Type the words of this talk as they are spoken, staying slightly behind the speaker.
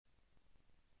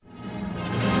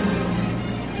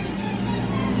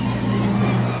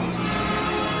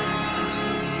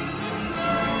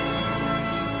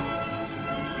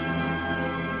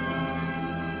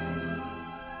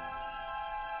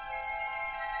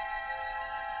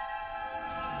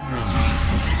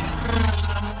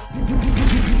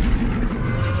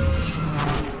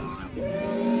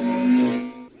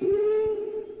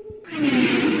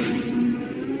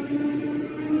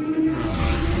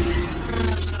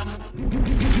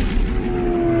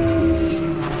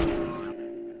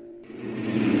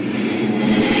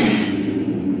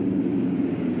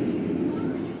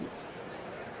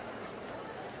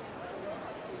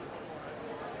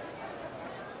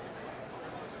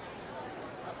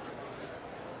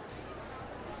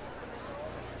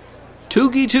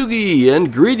Toogie Toogie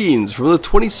and greetings from the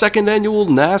 22nd annual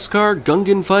NASCAR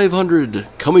Gungan 500,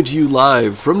 coming to you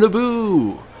live from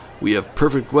Naboo. We have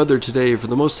perfect weather today for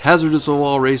the most hazardous of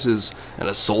all races, and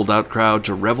a sold-out crowd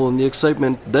to revel in the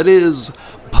excitement that is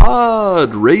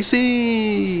pod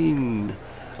racing.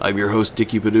 I'm your host,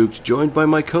 Dickie Paduch, joined by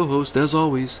my co-host, as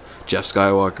always, Jeff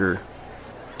Skywalker.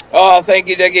 Oh, thank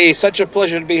you, Dickie. Such a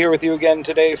pleasure to be here with you again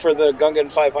today for the Gungan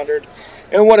 500.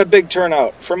 And what a big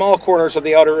turnout from all corners of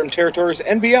the Outer Rim territories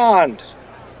and beyond.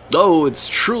 Oh, it's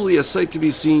truly a sight to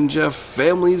be seen, Jeff.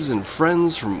 Families and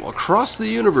friends from across the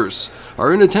universe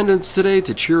are in attendance today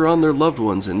to cheer on their loved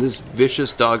ones in this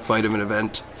vicious dogfight of an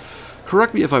event.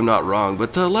 Correct me if I'm not wrong,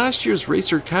 but last year's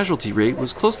racer casualty rate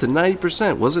was close to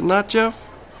 90%, was it not, Jeff?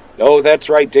 Oh, that's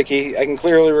right, Dickie. I can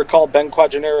clearly recall Ben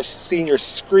Quadraneros Sr.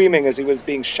 screaming as he was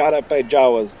being shot at by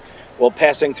Jawas while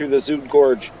passing through the Zood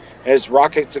Gorge. As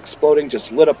rockets exploding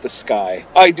just lit up the sky.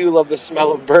 I do love the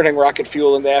smell of burning rocket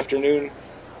fuel in the afternoon.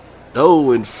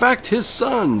 Oh, in fact, his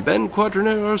son, Ben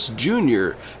Quadraneros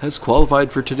Jr., has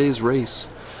qualified for today's race.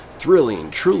 Thrilling,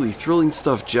 truly thrilling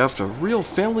stuff, Jeff. A real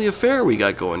family affair we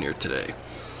got going here today.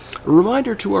 A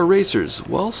reminder to our racers,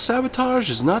 while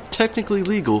sabotage is not technically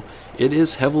legal, it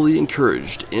is heavily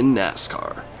encouraged in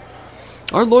NASCAR.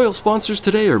 Our loyal sponsors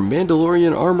today are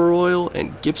Mandalorian Armor Oil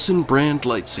and Gibson brand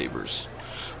lightsabers.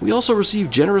 We also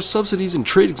receive generous subsidies and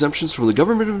trade exemptions from the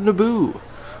government of Naboo.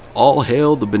 All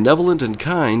hail the benevolent and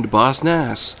kind Boss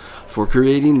Nass for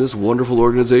creating this wonderful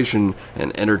organization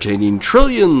and entertaining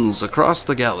trillions across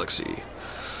the galaxy.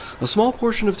 A small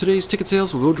portion of today's ticket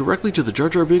sales will go directly to the Jar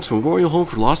Jar Binks Memorial Home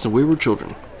for Lost and Wayward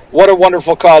Children. What a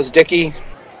wonderful cause, Dickie.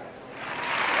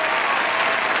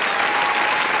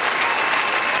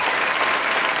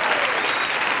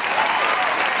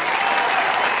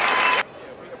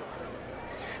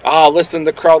 Ah, listen,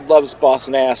 the crowd loves Boss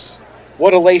Nass.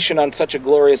 What elation on such a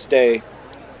glorious day.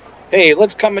 Hey,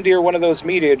 let's commandeer one of those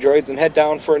media droids and head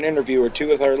down for an interview or two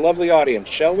with our lovely audience,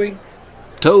 shall we?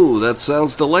 That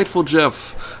sounds delightful,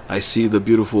 Jeff. I see the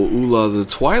beautiful Ula the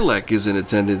Twi'lek is in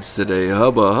attendance today.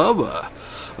 Hubba hubba.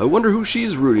 I wonder who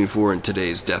she's rooting for in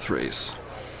today's death race.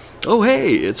 Oh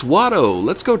hey, it's Watto.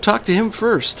 Let's go talk to him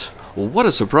first. Well, what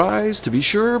a surprise, to be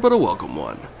sure, but a welcome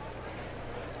one.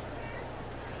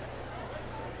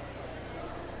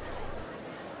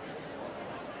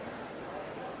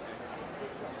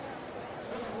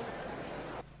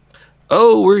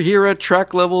 Oh, we're here at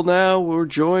track level now. We're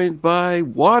joined by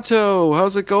Watto.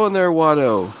 How's it going there,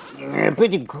 Watto?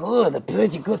 Pretty good,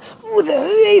 pretty good. Oh, the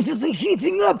races are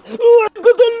heating up. Oh, I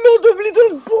got a lot of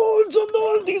little balls on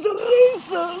all these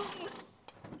races.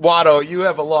 Watto, you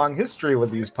have a long history with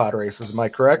these pod races, am I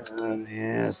correct?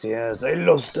 Yes. I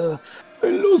lost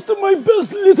my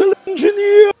best little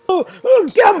engineer.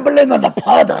 Gambling on the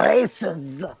pod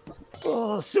races.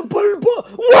 Oh, Sebulba!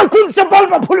 Why couldn't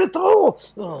Sebulba pull it through?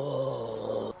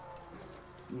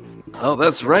 Oh,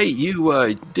 that's right.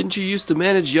 You, didn't you used to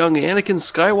manage young Anakin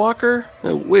Skywalker?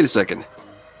 Wait a second.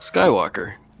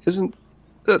 Skywalker. Isn't...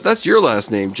 That's your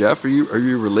last name, Jeff. Are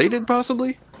you related,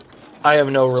 possibly? I have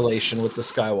no relation with the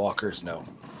Skywalkers, no.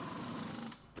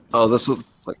 Oh, this is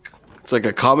it's like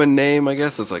a common name, I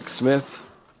guess. It's like Smith.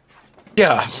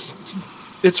 Yeah.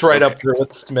 It's right up there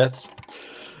with Smith.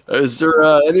 Is there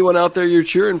anyone out there you're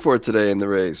cheering for today in the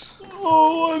race?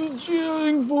 Oh, I'm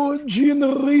cheering for Gene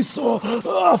Rizzo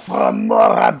from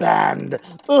Moraband.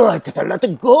 Oh, I got a lot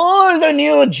of gold on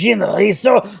you, Gene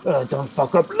Rizzo. Don't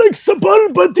fuck up like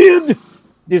Sebulba did.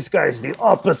 This guy's the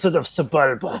opposite of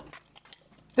Sebulba.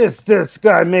 This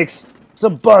guy makes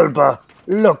Sebulba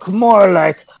look more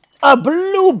like a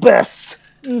Bluebus.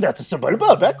 That's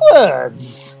Sebulba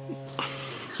backwards.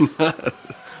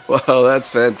 Wow, that's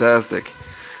fantastic.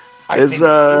 It's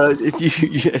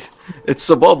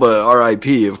Sebulba,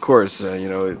 R.I.P. Of course.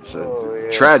 It's a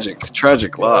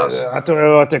tragic loss.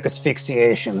 Autoerotic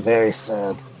asphyxiation, very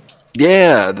sad.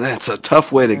 Yeah, that's a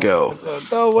tough way to go.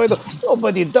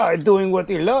 Nobody died doing what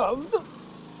he loved.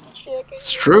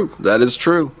 It's true. That is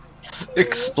true.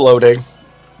 Exploding.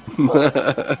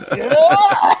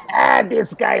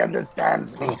 This guy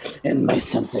understands me and my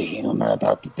sense of humor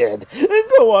about the dead.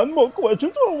 Go on, more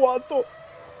questions or what?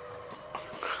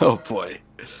 Oh boy.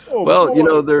 They're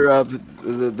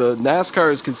the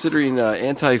NASCAR is considering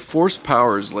anti-force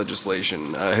powers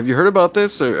legislation. Have you heard about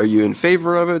this? Are you in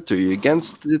favor of it? Are you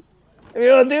against it? Have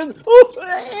you heard this? Oh,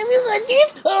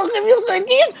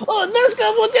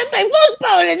 NASCAR wants anti-force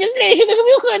power legislation. Have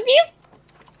you heard this?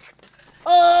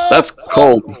 That's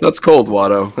cold. That's cold,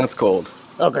 Watto. That's cold.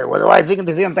 Okay, what do I think of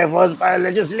this anti-force power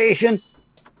legislation?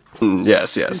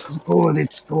 Yes. It's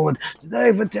good. Did I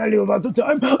ever tell you about the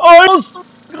time I lost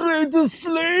create a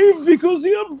slave because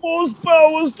he had forced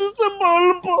powers to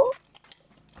Sebulba.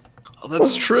 Oh,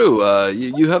 that's true.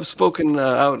 You have spoken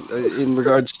out in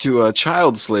regards to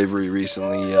child slavery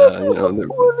recently.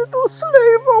 Poor little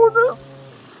slave owner.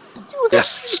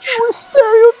 Yes. You a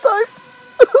stereotype.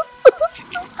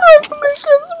 Trying to make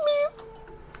ends meet.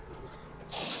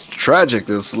 It's tragic,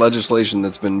 this legislation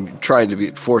that's been trying to be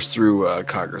forced through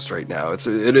Congress right now. It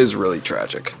is really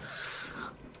tragic.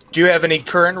 Do you have any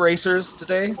current racers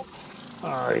today?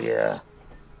 Oh, yeah.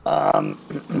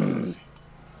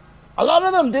 A lot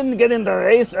of them didn't get in the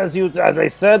race, as I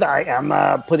said. I am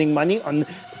putting money on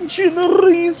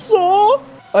Chinriso.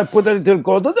 I put a little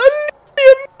gold on Delaro.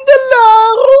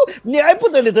 Yeah, I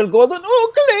put a little gold on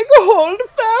Oakleg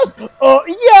Holdfast. Oh,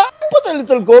 yeah, I put a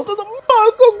little gold on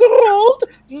Marco Grold.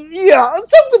 Yeah, and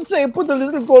some could say put a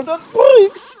little gold on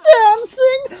Briggs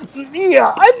Dancing.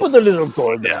 Yeah, I put a little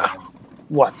gold on him.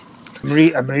 What?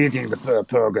 I'm reading the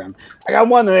program. I got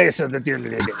one racer that didn't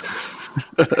read it.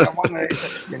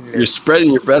 You're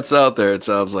spreading your bets out there, it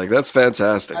sounds like. That's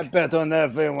fantastic. I bet on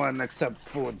everyone except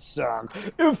Food Song.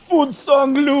 If Food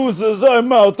Song loses,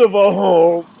 I'm out of a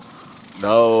home.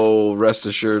 No, rest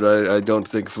assured, I don't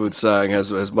think Food Sang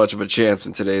has much of a chance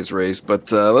in today's race. But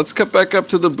let's cut back up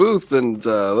to the booth and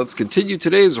let's continue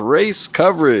today's race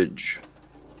coverage.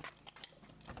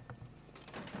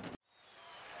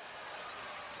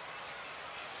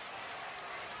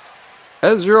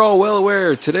 As you're all well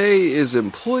aware, today is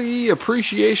Employee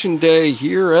Appreciation Day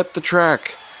here at the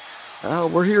track.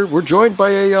 We're joined by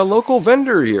a local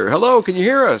vendor here. Hello, can you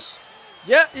hear us?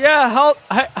 Yeah.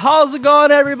 How's it going,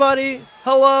 everybody?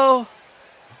 Hello.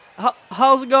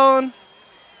 How's it going?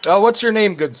 What's your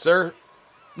name, good sir?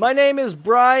 My name is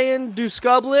Brian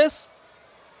Duskublis.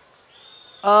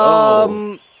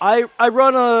 I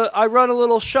run a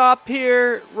little shop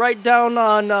here right down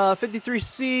on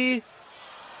 53C.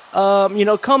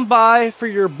 Come by for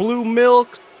your blue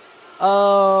milk,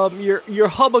 your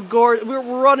Hubba Gourd. We're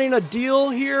running a deal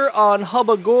here on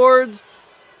Hubba Gourds,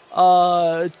 3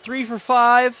 for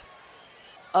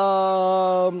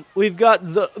 $5. We've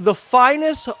got the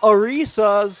finest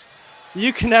Orisas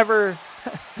you can ever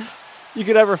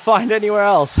find anywhere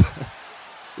else.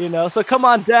 So come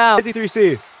on down,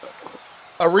 53C.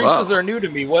 Orisas are new to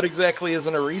me. What exactly is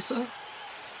an Orisa?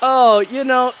 Oh,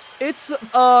 it's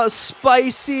a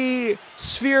spicy,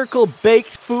 spherical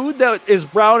baked food that is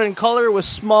brown in color with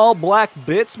small black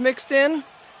bits mixed in.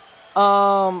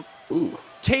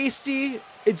 Tasty.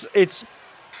 It's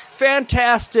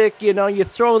fantastic. You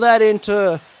throw that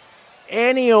into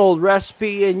any old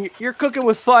recipe and you're cooking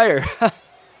with fire.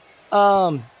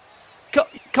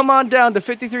 Come on down to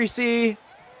 53C.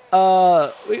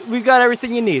 We've got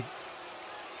everything you need.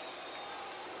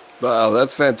 Wow,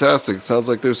 that's fantastic. It sounds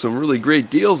like there's some really great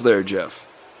deals there, Jeff.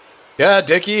 Yeah,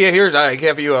 Dickie, here's I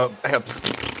give you a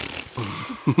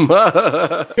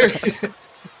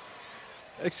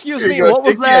Excuse me, what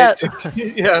was that?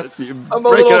 Yeah, I'm a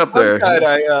Break little it up there.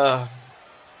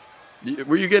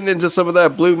 Were you getting into some of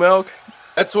that blue milk?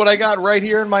 That's what I got right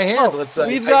here in my hand.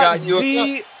 We've got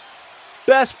the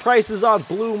best prices on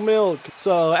blue milk.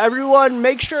 So everyone,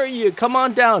 make sure you come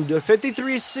on down to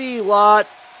 53C lot.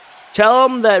 Tell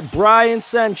them that Brian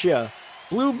sent you.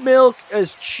 Blue milk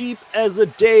as cheap as the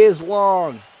day is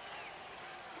long.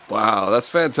 Wow, that's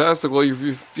fantastic. Well,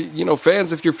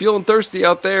 fans, if you're feeling thirsty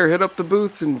out there, hit up the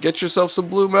booth and get yourself some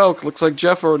blue milk. Looks like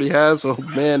Jeff already has. Oh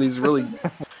man,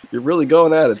 you're really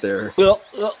going at it there.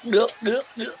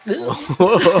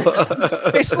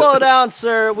 Hey, slow down,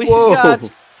 sir. We've got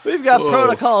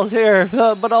protocols here,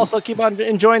 but also keep on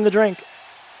enjoying the drink.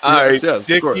 Yes,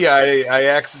 Dickie, I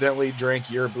accidentally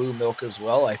drank your blue milk as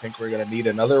well. I think we're going to need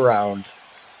another round.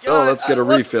 Let's get a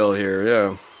refill here,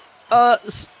 yeah.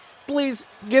 Please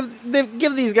give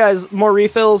these guys more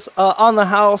refills on the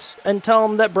house and tell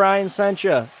them that Brian sent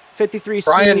you. 53C.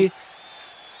 Brian,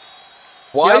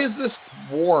 why is this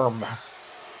warm?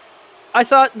 I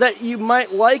thought that you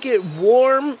might like it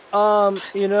warm. A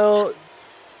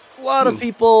lot of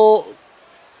people,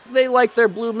 they like their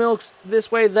blue milks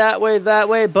this way, that way,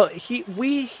 but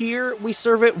we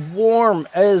serve it warm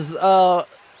as the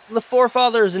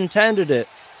forefathers intended it.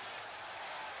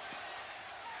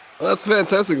 Well, that's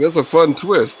fantastic. That's a fun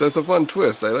twist. I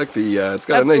like the, it's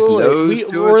got Absolutely. a nice nose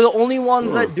to it. We're the only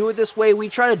ones that do it this way. We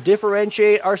try to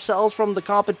differentiate ourselves from the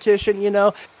competition,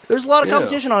 There's a lot of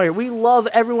competition out here. We love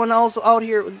everyone else out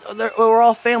here. We're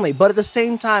all family. But at the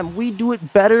same time, we do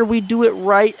it better. We do it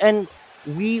right. And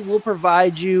we will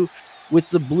provide you with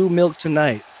the blue milk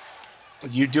tonight.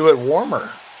 You do it warmer.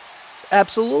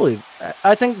 Absolutely.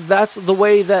 I think that's the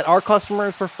way that our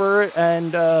customers prefer it.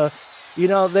 And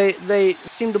they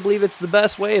seem to believe it's the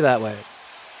best way that way.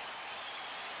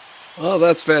 Oh,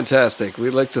 that's fantastic.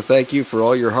 We'd like to thank you for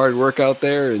all your hard work out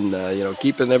there and,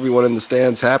 keeping everyone in the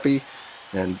stands happy.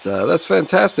 And that's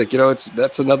fantastic.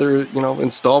 That's another,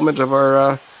 installment of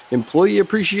our Employee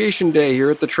Appreciation Day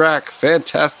here at the track.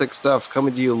 Fantastic stuff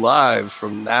coming to you live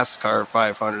from NASCAR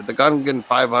 500, the Gungan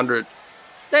 500.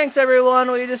 Thanks, everyone.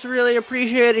 We just really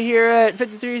appreciate it here at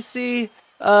 53C.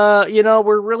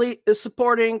 We're really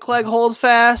supporting Clegg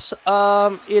Holdfast.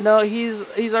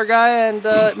 He's our guy,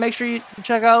 and make sure you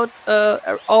check out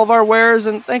all of our wares.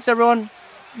 And thanks, everyone.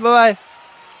 Bye-bye.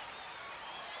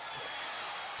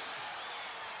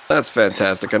 That's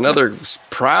fantastic. Another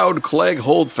proud Clegg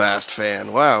Holdfast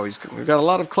fan. Wow, we've got a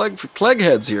lot of Clegg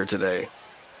heads here today.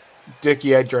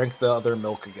 Dickie, I drank the other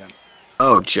milk again.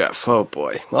 Oh, Jeff. Oh,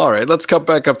 boy. All right, let's come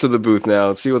back up to the booth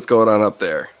now and see what's going on up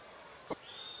there.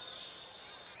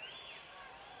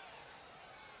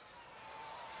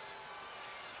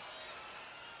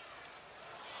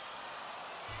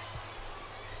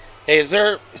 Hey, is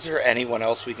there anyone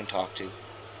else we can talk to?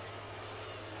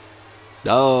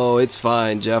 Oh, it's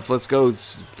fine, Jeff. Let's go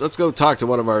talk to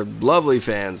one of our lovely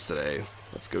fans today.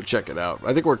 Let's go check it out.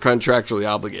 I think we're contractually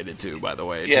obligated to, by the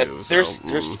way, yeah, too. There's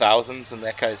thousands, and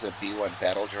that guy's a B1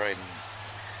 battle droid. And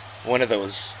one of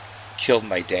those killed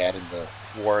my dad in the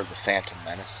War of the Phantom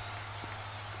Menace.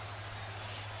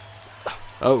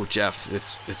 Oh, Jeff,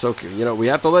 it's okay. We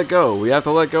have to let go. We have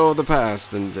to let go of the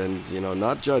past and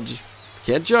not judge.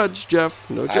 Can't judge, Jeff.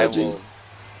 No judging. I will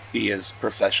be as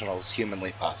professional as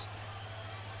humanly possible.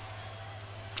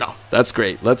 Oh, that's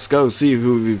great. Let's go see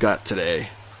who we've got today.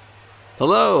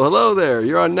 Hello there.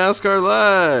 You're on NASCAR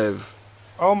Live.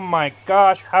 Oh my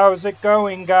gosh, how's it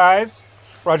going, guys?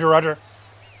 Roger.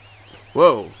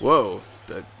 Whoa.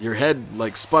 Your head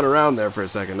spun around there for a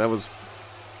second. That was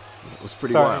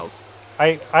pretty wild.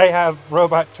 I have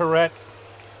robot Tourette's.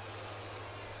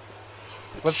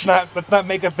 Let's not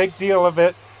make a big deal of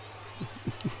it.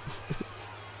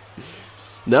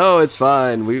 No, it's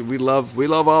fine. We love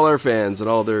all our fans and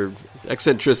all their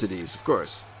eccentricities, of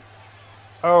course.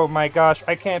 Oh my gosh,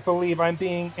 I can't believe I'm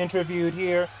being interviewed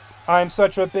here. I'm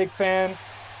such a big fan.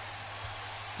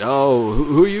 Oh,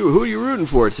 who are you rooting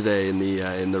for today in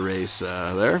the race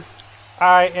there?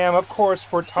 I am, of course,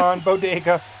 for Ton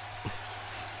Bodega.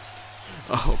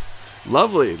 Oh,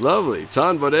 lovely.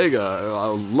 Ton Bodega,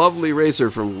 a lovely racer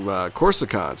from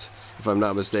Coruscant, if I'm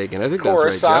not mistaken. I think that's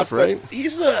right, Jeff, right?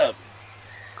 He's a...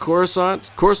 Coruscant?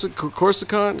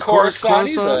 Coruscant.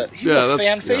 He's a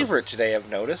fan favorite today, I've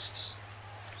noticed.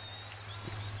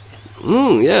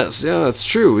 Yes, that's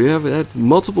true. We have had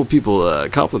multiple people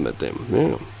compliment them.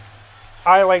 Yeah.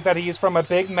 I like that he's from a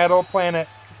big metal planet.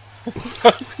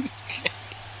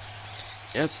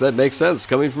 Yes, that makes sense.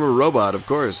 Coming from a robot, of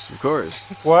course.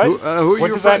 What? Who are what your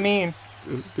does that mean?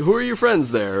 Who are your friends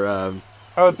there?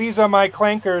 Oh, these are my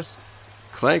clankers.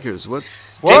 Clankers?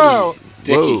 What's... Whoa!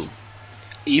 Dickie. Whoa.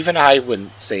 Even I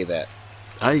wouldn't say that.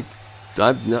 I'm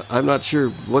not sure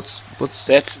what's...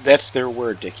 That's their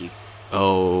word, Dickie.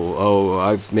 Oh,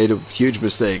 I've made a huge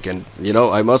mistake, and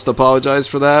I must apologize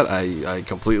for that. I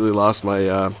completely lost my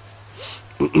I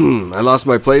lost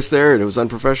my place there, and it was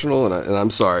unprofessional, and I'm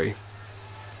sorry.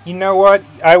 You know what?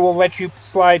 I will let you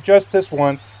slide just this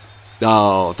once.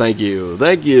 Oh, thank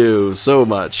you so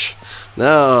much.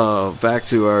 Now back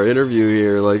to our interview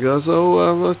here.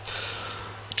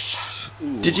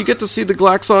 Did you get to see the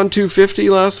Glaxon 250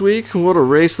 last week? What a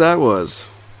race that was.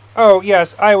 Oh,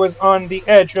 yes, I was on the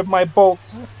edge of my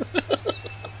bolts.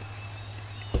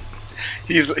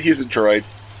 He's a droid.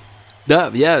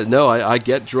 I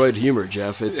get droid humor,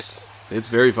 Jeff. It's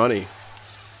very funny.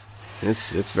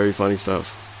 It's very funny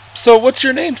stuff. So, what's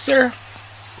your name, sir?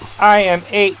 I am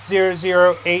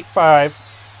 80085,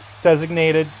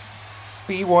 designated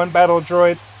B1 battle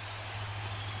droid.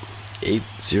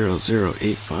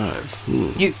 80085.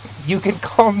 You can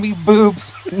call me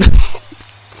Boobs.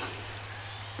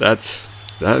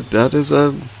 That is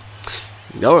a...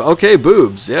 Oh, okay,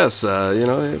 Boobs. Yes,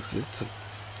 it's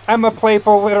I'm a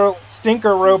playful little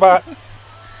stinker robot.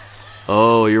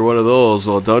 Oh, you're one of those.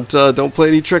 Well, don't play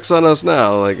any tricks on us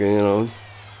now.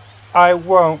 I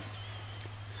won't.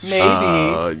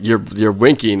 Maybe. You're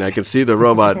winking. I can see the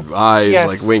robot eyes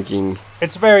yes. winking.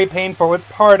 It's very painful. It's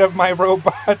part of my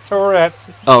robot Tourette's.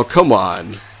 Oh, come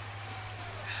on.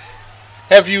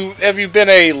 Have you been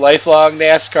a lifelong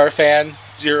NASCAR fan?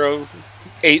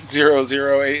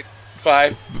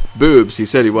 80085. Boobs. He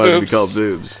said he wanted to be called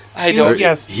Boobs. I don't.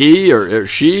 Yes. He or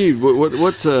she?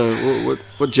 What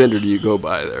gender do you go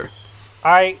by there?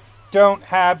 I don't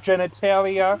have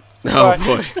genitalia. Oh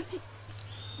boy.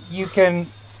 You can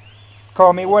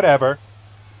call me whatever.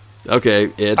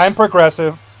 Okay, I'm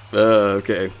progressive.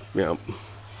 Okay, yeah.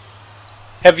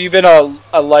 Have you been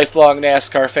a lifelong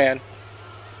NASCAR fan?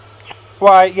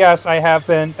 Why, yes, I have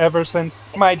been ever since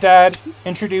my dad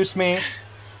introduced me.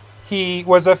 He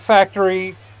was a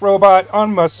factory robot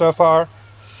on Mustafar.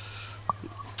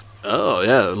 Oh,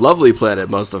 yeah, lovely planet,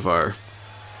 Mustafar.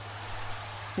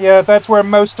 Yeah, that's where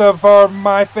most of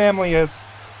my family is.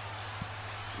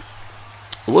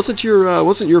 Wasn't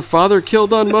your father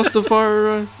killed on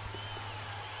Mustafar,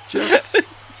 Jeff?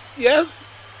 Yes.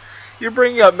 You're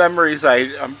bringing up memories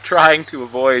I'm trying to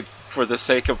avoid for the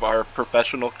sake of our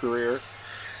professional career.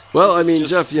 Well, I It's mean,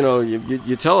 just- Jeff,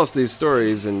 you tell us these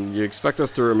stories and you expect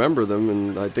us to remember them,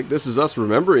 and I think this is us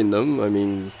remembering them. I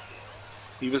mean,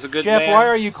 He was a good Jeff, man. why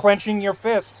are you clenching your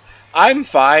fist? I'm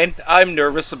fine. I'm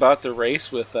nervous about the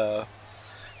race with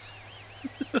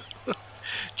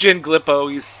Jin Glippo.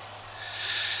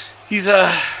 He's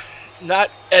not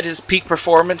at his peak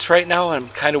performance right now. I'm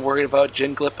kind of worried about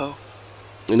Jin Glippo.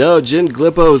 no, Jin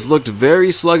Glippo has looked very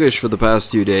sluggish for the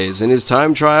past 2 days. In his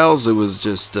time trials, it was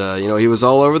just, he was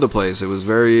all over the place. It was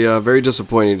very, very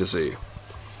disappointing to see.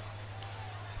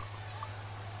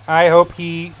 I hope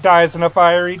he dies in a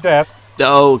fiery death.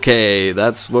 Okay,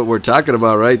 that's what we're talking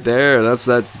about right there. That's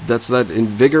that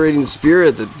invigorating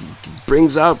spirit that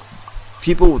brings out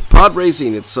people with pod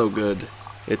racing. It's so good.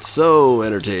 It's so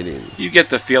entertaining. You get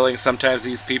the feeling sometimes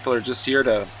these people are just here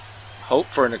to hope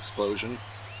for an explosion.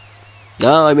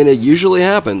 No, I mean, it usually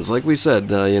happens. Like we said,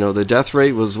 the death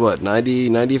rate was,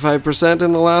 95%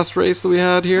 in the last race that we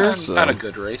had here? Not a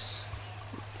good race.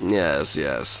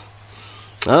 Yes.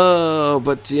 Oh,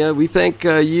 but yeah, we thank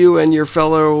you and your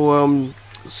fellow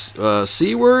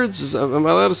C-words. Am I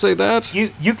allowed to say that?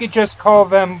 You could just call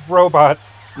them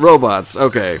robots. Robots,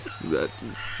 okay.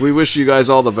 We wish you guys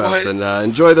all the best, Why- and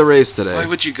enjoy the race today. Why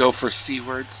would you go for C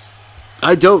words?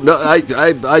 I don't know. I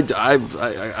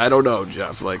don't know,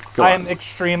 Jeff. Like, come I'm on.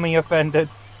 extremely offended.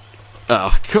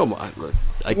 Oh, come on. Look,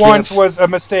 I can't. Once was a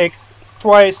mistake.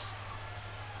 Twice.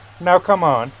 Now come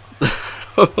on.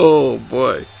 Oh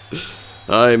boy,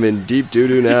 I'm in deep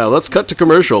doo-doo now. Let's cut to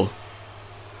commercial.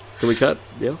 Can we cut?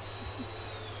 Yeah.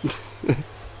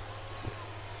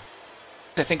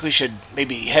 I think we should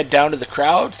maybe head down to the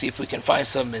crowd, see if we can find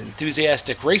some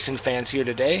enthusiastic racing fans here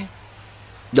today.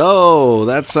 Oh,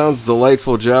 that sounds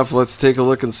delightful, Jeff. Let's take a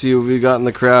look and see what we got in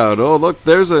the crowd. Oh, look,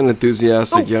 there's an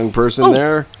enthusiastic young person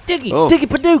there. Diggy, Oh. Diggy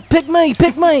Paduke, pick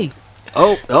me.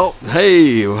 Oh,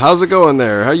 hey, how's it going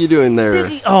there? How you doing there?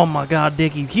 Diggy, oh my God,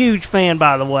 Diggy, huge fan,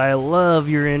 by the way. I love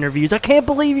your interviews. I can't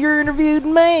believe you interviewed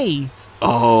me.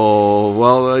 Oh,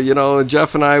 well,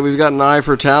 Jeff and I, we've got an eye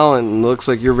for talent, and looks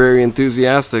like you're very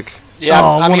enthusiastic. Yeah,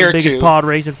 I'm I'm one here of the biggest too. pod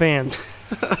racing fans.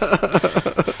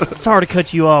 Sorry to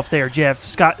cut you off there, Jeff.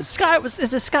 Is it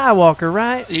Skywalker,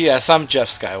 right? Yes, I'm Jeff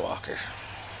Skywalker.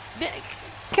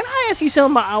 Can I ask you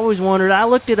something I always wondered? I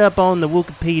looked it up on the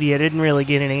Wikipedia. Didn't really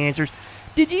get any answers.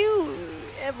 Did you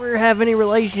ever have any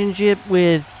relationship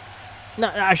with... No,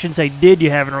 I shouldn't say did you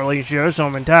have a relationship with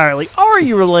someone entirely. Are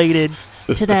you related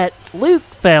to that Luke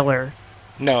feller?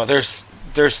 No, there's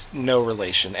no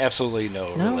relation. Absolutely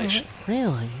no relation.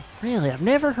 Really? I've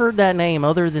never heard that name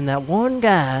other than that one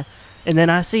guy. And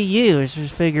then I see you. It's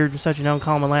just figured such an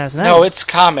uncommon last name. No, it's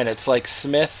common. It's like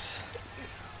Smith.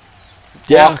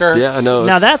 Yeah, Walker. yeah, no.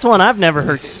 Now that's one I've never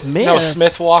heard. Smith. No,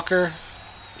 Smith Walker.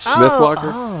 Smith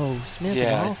Walker? Oh, Smith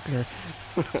Yeah. Walker.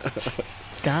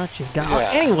 Gotcha. Yeah.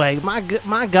 Anyway,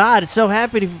 my God, it's so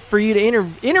happy for you to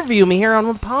interview me here on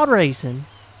the pod racing.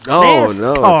 Oh,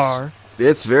 NASCAR. no.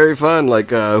 It's very fun. Like,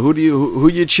 who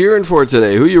you cheering for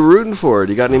today? Who you rooting for?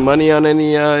 Do you got any money on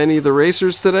any of the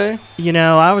racers today? You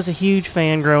know, I was a huge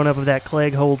fan growing up of that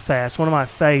Clegg Holdfast, one of my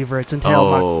favorites until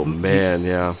Oh, man,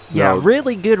 yeah. Yeah, No.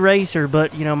 really good racer,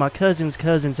 but, my cousin's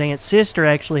aunt's sister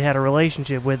actually had a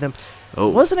relationship with him. Oh.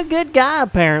 Wasn't a good guy,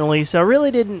 apparently, so I really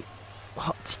didn't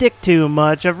stick to him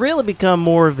much. I've really become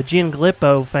more of a Jin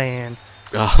Glippo fan.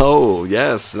 Oh,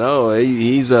 yes. No,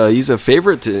 he's a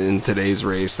favorite in today's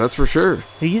race, that's for sure.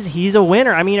 He's a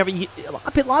winner. I mean, a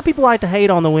lot of people like to hate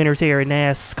on the winners here in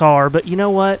NASCAR, but you know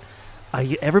what?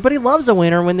 Everybody loves a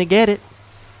winner when they get it.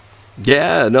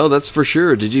 Yeah, no, that's for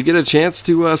sure. Did you get a chance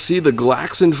to see the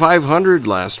Glaxon 500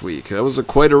 last week? That was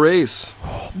quite a race.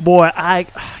 Boy, I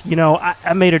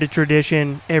made it a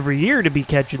tradition every year to be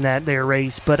catching that there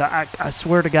race, but I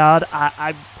swear to God,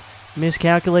 I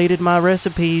miscalculated my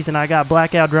recipes and I got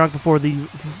blackout drunk before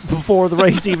the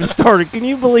race even started. Can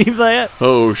you believe that?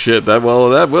 Oh shit! That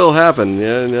will happen.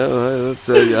 Yeah, no, that's,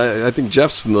 I think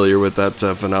Jeff's familiar with that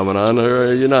phenomenon. Or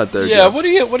are you not there? Yeah, Jeff?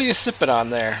 what are you sipping on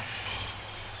there?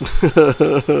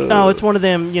 No, it's one of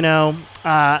them,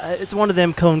 It's one of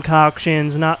them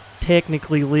concoctions, not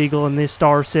technically legal in this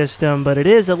star system, but it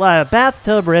is a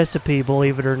bathtub recipe,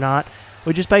 believe it or not.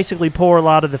 We just basically pour a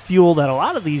lot of the fuel that a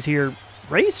lot of these here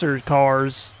racer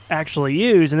cars actually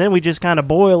use, and then we just kind of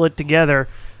boil it together.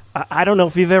 I don't know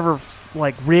if you've ever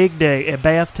rigged a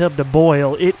bathtub to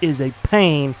boil. It is a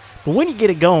pain, but when you get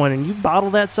it going and you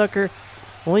bottle that sucker,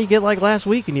 well, you get like last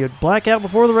week and you black out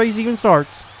before the race even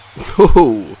starts.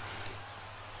 Oh,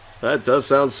 that does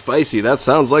sound spicy. That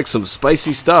sounds like some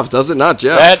spicy stuff, does it not,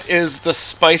 Jeff? That is the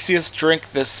spiciest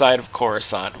drink this side of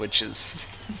Coruscant, which is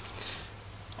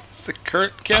the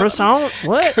Croissant?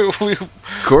 What?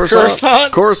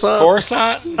 Coruscant?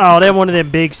 Coruscant? Oh, they're one of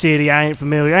them big city. I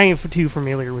ain't too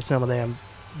familiar with some of them.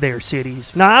 Their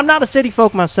cities. No, I'm not a city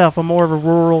folk myself. I'm more of a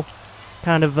rural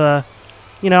kind of. I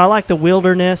like the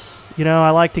wilderness.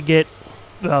 I like to get,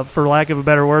 for lack of a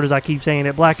better word, as I keep saying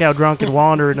it, blackout drunk and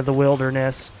wander into the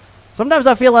wilderness. Sometimes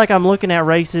I feel like I'm looking at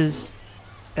races,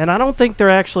 and I don't think they're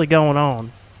actually going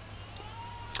on.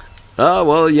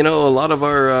 Well, a lot of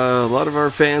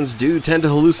our fans do tend to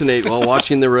hallucinate while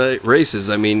watching the races.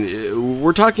 I mean,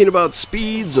 we're talking about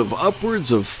speeds of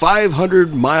upwards of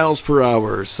 500 miles per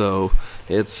hour. So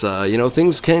it's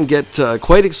things can get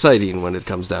quite exciting when it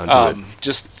comes down to it.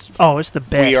 It's the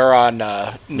best. We are on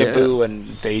Naboo, and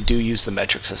they do use the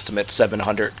metric system at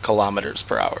 700 kilometers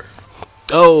per hour.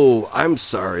 Oh, I'm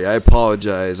sorry. I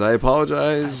apologize. I did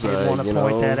want to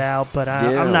point that out, but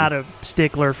I'm not a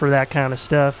stickler for that kind of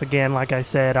stuff. Again, like I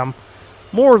said, I'm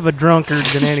more of a drunkard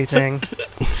than anything.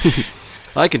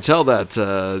 I can tell that,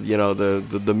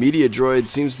 the media droid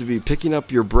seems to be picking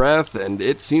up your breath, and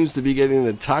it seems to be getting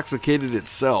intoxicated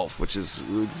itself, which is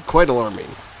quite alarming.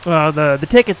 The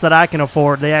tickets that I can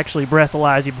afford, they actually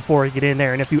breathalyze you before you get in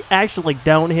there, and if you actually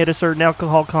don't hit a certain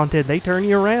alcohol content, they turn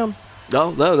you around.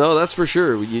 No, that's for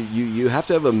sure. You have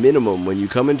to have a minimum when you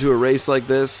come into a race like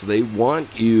this. They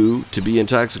want you to be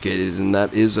intoxicated, and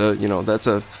that is that's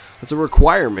a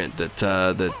requirement that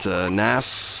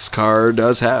NASCAR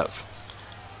does have.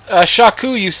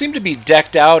 Shaku, you seem to be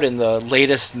decked out in the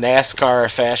latest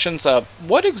NASCAR fashions.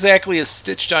 What exactly is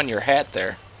stitched on your hat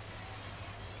there?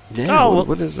 Yeah,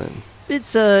 what is that?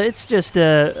 It's just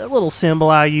a little symbol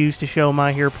I use to show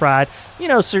my here pride.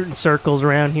 Certain circles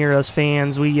around here, us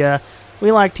fans, we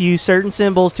like to use certain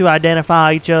symbols to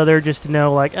identify each other, just to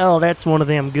know, oh, that's one of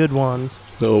them good ones.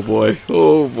 Oh boy.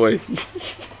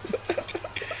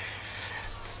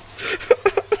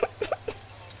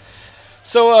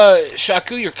 So,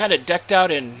 Shaku, you're kind of decked out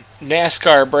in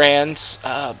NASCAR brands.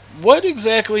 What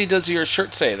exactly does your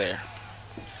shirt say there?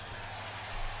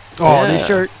 Oh, this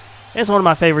shirt. It's one of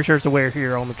my favorite shirts to wear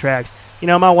here on the tracks.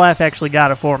 My wife actually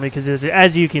got it for me because,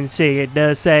 as you can see, it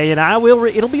does say, and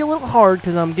it'll be a little hard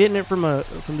because I'm getting it from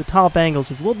the top angle,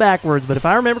 so it's a little backwards, but if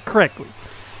I remember correctly,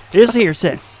 this here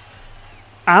says,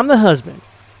 I'm the husband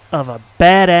of a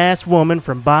badass woman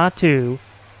from Batu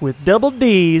with double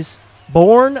D's,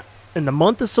 born in the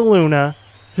month of Saluna,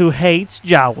 who hates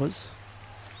Jawas.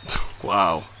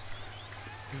 Wow.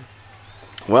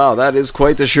 Wow, that is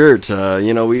quite the shirt.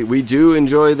 We do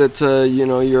enjoy that,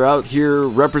 you're out here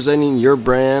representing your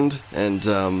brand, and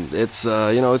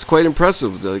it's quite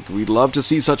impressive. We'd love to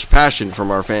see such passion from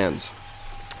our fans.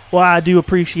 Well, I do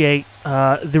appreciate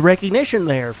the recognition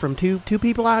there from two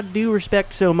people I do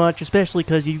respect so much, especially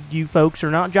because you folks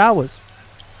are not Jawas.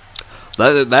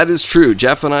 That is true.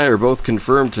 Jeff and I are both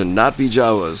confirmed to not be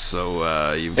Jawas,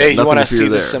 so you've got nothing to fear there. Hey, you want to see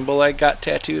the symbol I got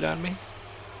tattooed on me?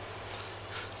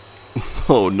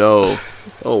 Oh, no.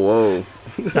 Oh, whoa.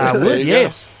 I would,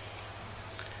 yes.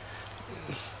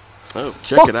 Oh,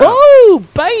 check it out. Oh,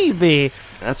 baby.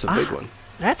 That's a big one.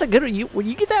 That's a good one.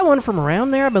 You get that one from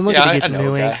around there? I've been looking to get some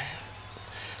new ink.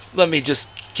 Let me just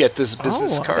get this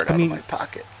business card out of my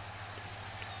pocket.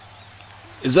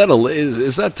 Is that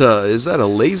a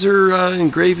laser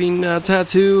engraving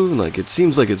tattoo? It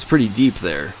seems like it's pretty deep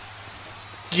there.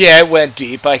 Yeah, it went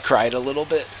deep. I cried a little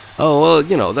bit. Oh, well,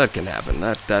 that can happen.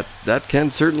 That can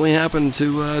certainly happen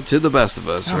to the best of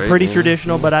us, right? Pretty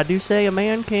traditional, but I do say a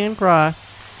man can cry.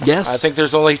 Yes. I think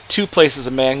there's only two places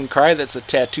a man can cry. That's a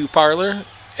tattoo parlor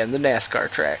and the NASCAR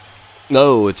track.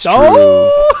 No, it's true.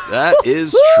 That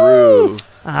is true.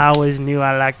 I always knew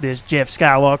I liked this Jeff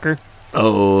Skywalker.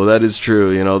 Oh, that is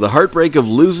true. The heartbreak of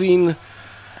losing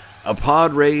a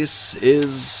pod race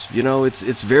is,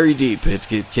 it's very deep. It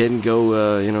can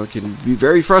go, it can be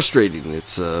very frustrating.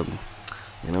 It's,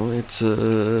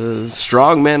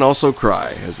 strong men also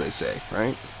cry, as they say,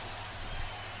 right?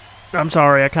 I'm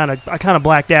sorry, I kind of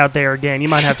blacked out there again. You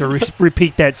might have to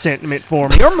repeat that sentiment for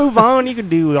me, or move on. You can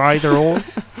do either or.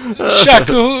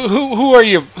 Shaku, who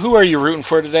are you rooting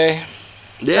for today?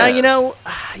 Now, Yes. you know,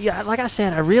 yeah, like I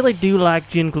said, I really do like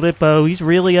Jin Glippo. He's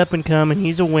really up and coming.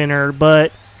 He's a winner,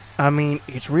 but I mean,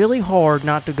 it's really hard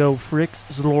not to go Fricks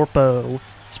Zlorpo,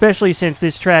 especially since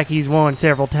this track he's won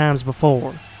several times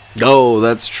before. Oh,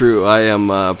 that's true. I am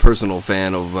a personal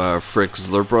fan of Frick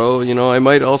Zlurpro. You know, I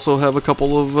might also have a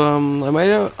couple of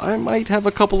I might have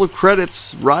a couple of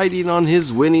credits riding on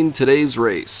his winning today's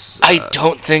race. I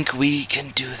don't think we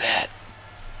can do that.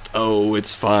 Oh,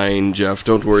 it's fine, Jeff.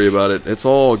 Don't worry about it. It's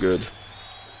all good.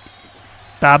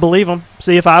 I believe him.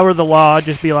 See, if I were the law, I'd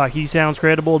just be like, he sounds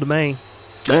credible to me.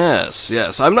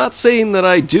 Yes. I'm not saying that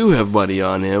I do have money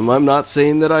on him. I'm not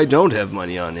saying that I don't have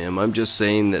money on him. I'm just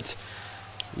saying that,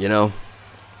 you know,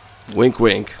 wink,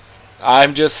 wink.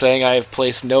 I'm just saying I have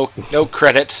placed no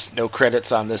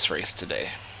credits on this race today.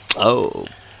 Oh.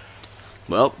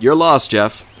 Well, you're lost,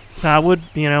 Jeff. I would,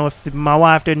 you know, if my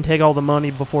wife didn't take all the money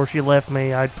before she left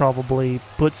me, I'd probably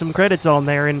put some credits on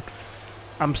there, and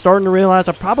I'm starting to realize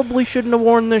I probably shouldn't have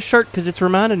worn this shirt because it's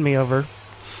reminded me of her.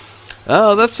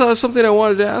 Oh, that's something I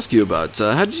wanted to ask you about.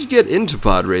 How did you get into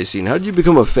pod racing? How did you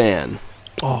become a fan?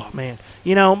 Oh, man.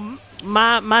 You know,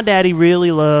 my daddy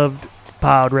really loved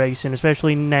pod racing,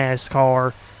 especially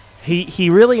NASCAR. He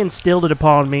really instilled it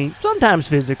upon me, sometimes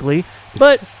physically,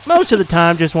 but most of the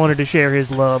time just wanted to share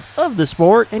his love of the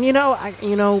sport. And, I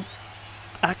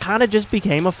kind of just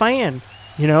became a fan.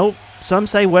 You know, some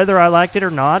say whether I liked it or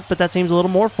not, but that seems a little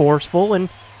more forceful, and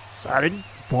I didn't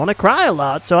want to cry a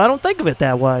lot, so I don't think of it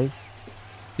that way.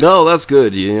 No, that's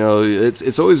good. You know,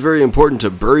 it's always very important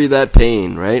to bury that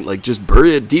pain, right? Like, just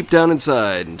bury it deep down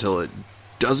inside until it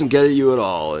doesn't get at you at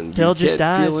all, and Until it you just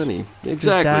can't dies. feel any. Just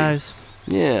Exactly. dies.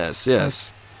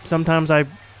 Yes. Sometimes I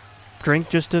drink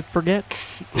just to forget.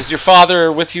 Is your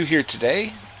father with you here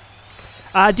today?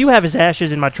 I do have his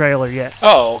ashes in my trailer, yes.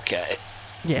 Oh, okay.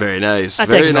 Yeah. Very nice. I take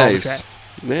Very him to all the nice. tracks.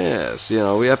 Yes, you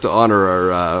know, we have to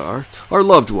honor our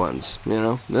loved ones, you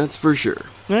know, that's for sure.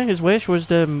 Yeah, his wish was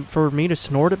for me to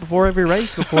snort it before every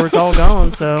race, before it's all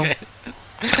gone, so...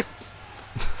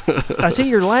 I see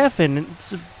you're laughing.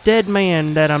 It's a dead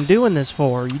man that I'm doing this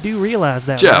for. You do realize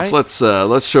that, Jeff, right?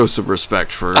 let's show some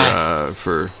respect for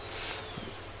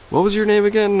what was your name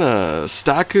again?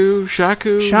 Shaku?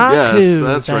 Shaku, Yes,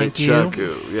 that's right, thank you.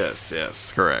 Shaku.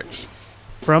 Yes, correct.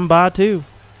 From Batu.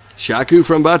 Shaku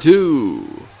from Batu.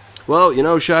 Well, you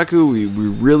know, Shaku, we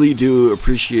really do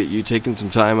appreciate you taking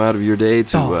some time out of your day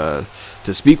to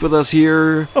speak with us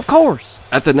here Of course.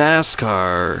 at the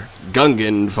NASCAR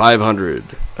Gungan 500.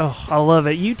 Oh, I love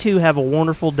it. You two have a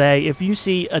wonderful day. If you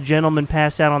see a gentleman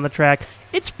pass out on the track,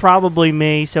 it's probably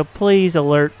me, so please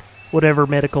alert whatever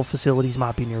medical facilities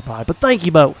might be nearby. But thank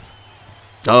you both.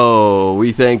 Oh,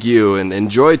 we thank you and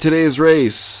enjoy today's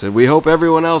race. And we hope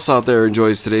everyone else out there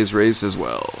enjoys today's race as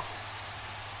well.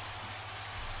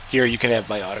 Here, you can have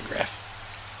my autograph.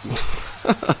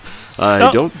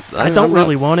 I don't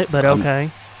really want it, but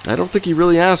okay. I don't think he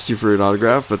really asked you for an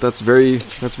autograph, but that's very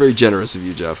generous of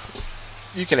you, Jeff.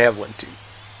 You can have one, too.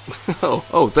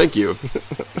 Oh, thank you.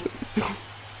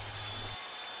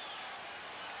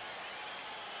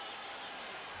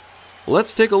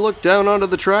 Let's take a look down onto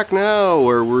the track now,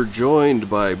 where we're joined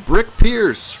by Brick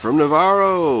Pierce from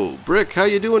Navarro. Brick, how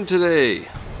you doing today?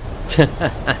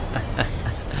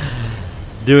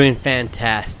 Doing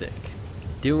fantastic.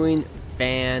 I'm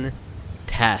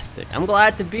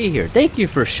glad to be here. Thank you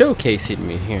for showcasing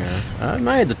me here. Am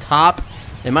I the top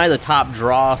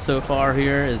draw so far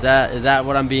here? Is that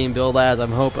what I'm being billed as? I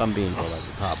hope I'm being billed as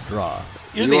the top draw.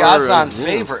 You're the odds-on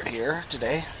favorite here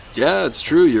today. Yeah, it's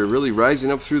true. You're really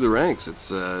rising up through the ranks. It's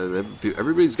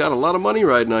everybody's got a lot of money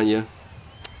riding on you.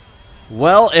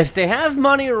 Well, if they have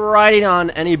money riding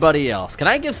on anybody else, can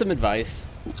I give some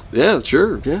advice? Yeah,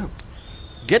 sure. Yeah.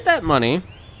 Get that money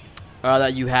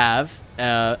that you have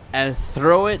and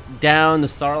throw it down the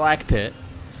Sarlacc pit.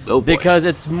 Oh boy. Because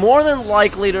it's more than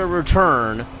likely to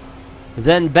return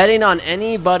than betting on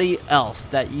anybody else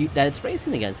that it's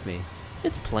racing against me.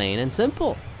 It's plain and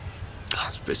simple.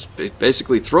 It's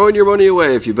basically throwing your money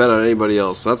away if you bet on anybody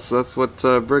else. That's what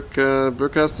Brick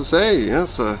has to say.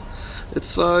 Yes.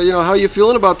 It's how you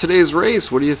feeling about today's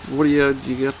race? What do you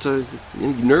got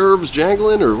any nerves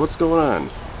jangling or what's going on?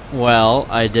 Well,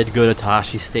 I did go to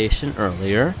Tashi Station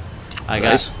earlier. I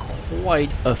Nice. got quite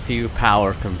a few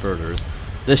power converters.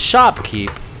 The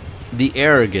shopkeep, the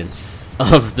arrogance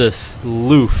of this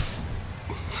loof,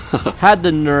 had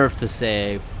the nerve to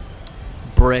say,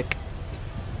 Brick,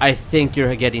 I think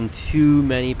you're getting too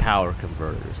many power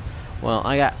converters. Well,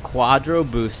 I got Quadro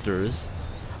boosters.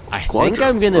 I think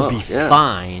I'm going to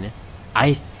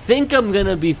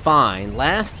be fine.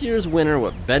 Last year's winner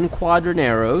with Ben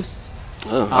Quadraneros.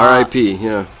 Oh, R.I.P.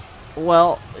 Yeah.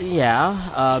 Well,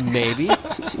 yeah, maybe.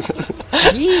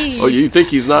 Oh, you think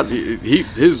he's not?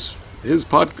 His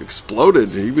pod exploded.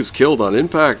 He was killed on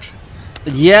impact.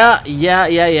 Yeah.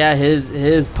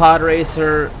 His pod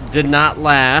racer did not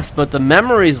last, but the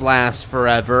memories last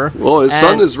forever. Well, his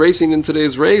son is racing in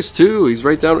today's race too. He's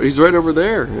right over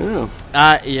there.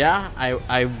 Yeah.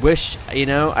 I wish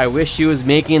he was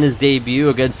making his debut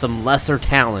against some lesser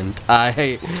talent.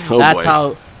 That's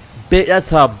how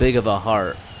big of a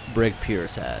heart Brig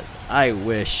Pierce has. I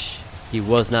wish he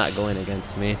was not going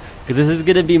against me, because this is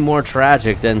going to be more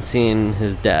tragic than seeing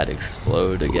his dad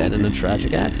explode again in a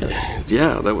tragic accident.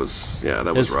 Yeah, that was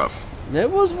rough.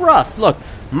 It was rough. Look,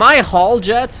 my haul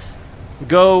jets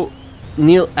go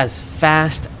near as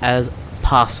fast as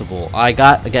possible. I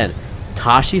got, again,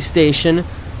 Tashi Station,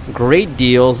 great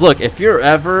deals. Look, if you're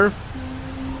ever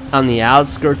on the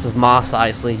outskirts of Mos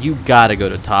Eisley, you gotta go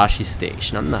to Tashi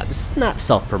Station. This is not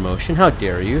self-promotion. How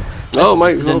dare you?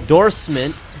 An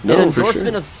endorsement. No, an endorsement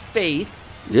sure. of faith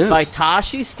Yes. by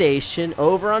Tashi Station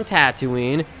over on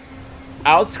Tatooine,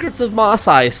 outskirts of Mos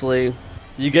Eisley.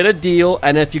 You get a deal,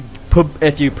 and if you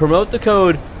promote the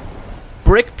code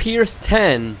Brick Pierce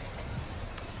 10,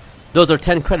 those are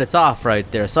 10 credits off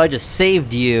right there. So I just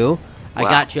saved you. Wow.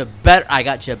 I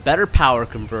got you better power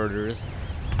converters.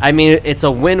 I mean, it's a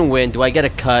win-win. Do I get a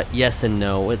cut? Yes and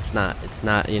no. It's not.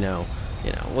 Am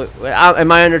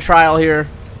I under trial here?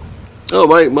 Oh,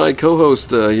 my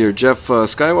co-host here, Jeff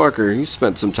Skywalker, he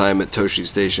spent some time at Toshi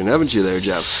Station, haven't you there,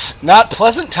 Jeff? Not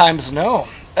pleasant times, no.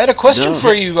 I had a question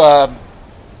for you.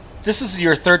 This is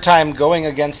your third time going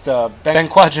against Ben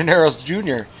Quadraneros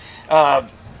Jr.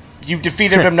 You've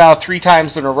defeated him now 3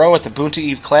 times in a row at the Boonta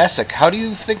Eve Classic. How do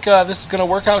you think this is going to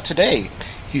work out today?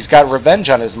 He's got revenge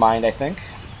on his mind, I think.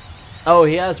 Oh,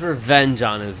 he has revenge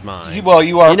on his mind.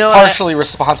 You are partially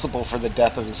responsible for the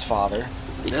death of his father.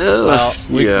 Well,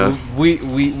 yeah.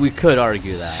 We could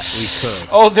argue that. We could.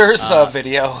 Oh, there's a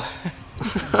video.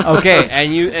 Okay,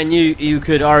 and you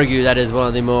could argue that is one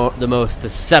of the most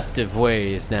deceptive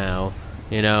ways now.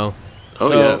 Oh,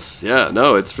 yes, yeah,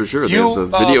 no, it's for sure. The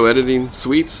video editing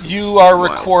suites. You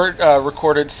are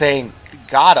recorded saying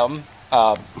 "got him"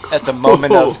 at the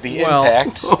moment of the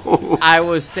impact. I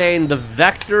was saying the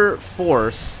vector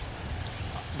force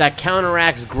that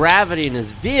counteracts gravity in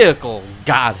his vehicle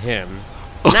got him.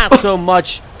 Not so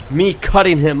much me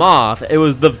cutting him off. It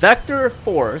was the vector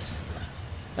force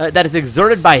that is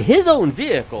exerted by his own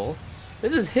vehicle.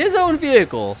 This is his own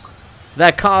vehicle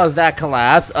that caused that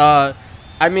collapse. I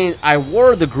mean, I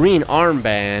wore the green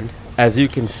armband, as you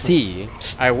can see.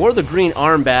 I wore the green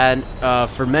armband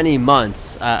for many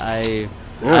months. I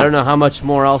don't know how much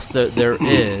more else there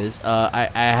is. I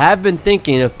have been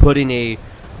thinking of putting a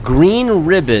green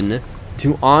ribbon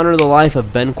to honor the life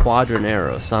of Ben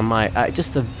Quadraneros on my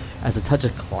as a touch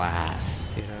of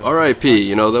class.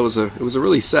 R.I.P. It was a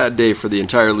really sad day for the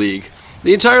entire league.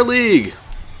 The entire league,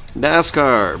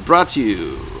 NASCAR, brought to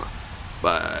you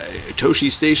by Toshi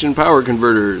Station Power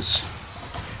Converters.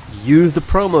 Use the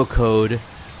promo code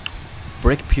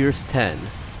BrickPierce10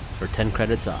 for 10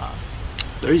 credits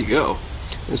off. There you go.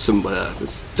 There's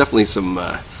there's definitely some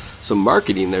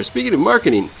marketing there. Speaking of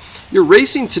marketing, you're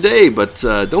racing today, but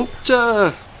don't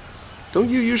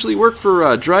you usually work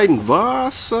for Dryden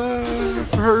Voss?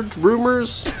 I've heard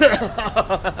rumors.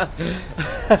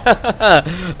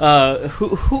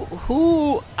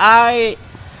 Who I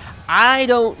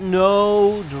don't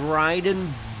know.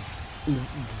 Dryden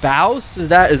Voss? Is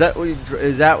that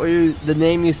the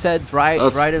name you said?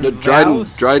 Dryden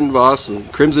Voss? Dryden Voss and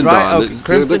Crimson Dawn.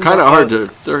 Okay, they're kind of hard to.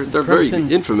 They're very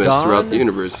infamous Dawn? throughout the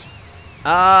universe.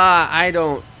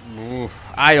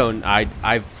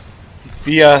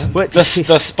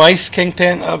 The spice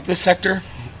kingpin of this sector.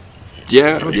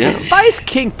 Yeah. The spice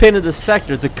kingpin of the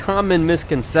sector is a common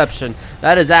misconception.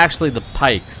 That is actually the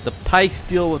Pikes. The Pikes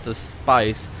deal with the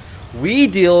spice. We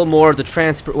deal more with the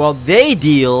transport. Well, they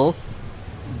deal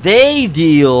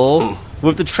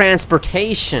with the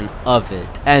transportation of it,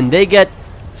 and they get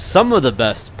some of the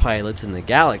best pilots in the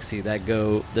galaxy that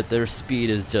their speed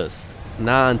is just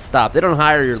non-stop. They don't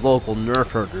hire your local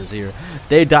nerf herders here.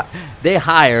 They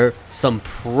hire some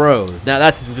pros. Now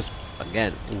that's just,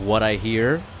 again, what I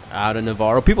hear out in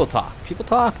Navarro. People talk.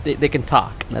 They can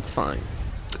talk. That's fine.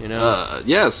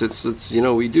 Yes, it's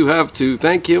we do have to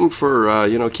thank him for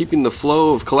keeping the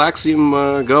flow of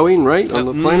Calaxium going right on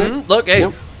the planet. Look,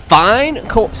 hey,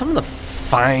 some of the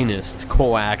finest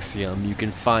coaxium you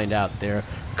can find out there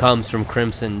comes from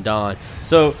Crimson Dawn.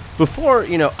 So before,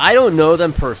 I don't know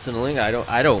them personally.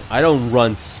 I don't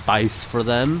run spice for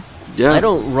them. Yeah. I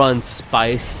don't run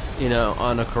spice,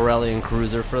 on a Corellian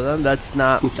cruiser for them. That's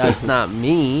not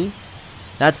me.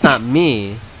 That's not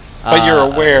me. But you're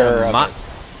aware of it.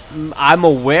 I'm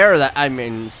aware that, I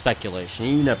mean, speculation.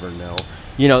 You never know.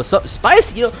 You know, so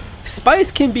spice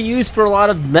can be used for a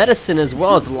lot of medicine as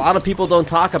well. As a lot of people don't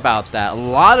talk about that. A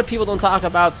lot of people don't talk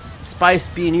about spice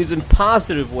being used in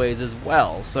positive ways as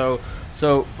well. So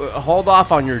hold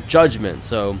off on your judgment.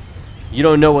 So you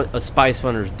don't know what a spice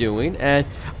runner's doing, and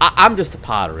I'm just a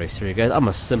pod racer, you guys. I'm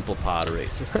a simple pod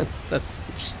racer. That's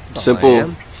Simple. all I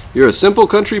am. You're a simple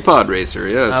country pod racer,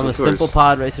 yes. I'm a of course. simple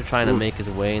pod racer trying to make his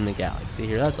way in the galaxy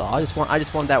here. That's all. I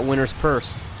just want that winner's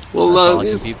purse. Well, That's all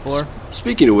I compete for.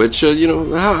 Speaking of which,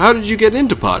 how did you get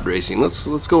into pod racing?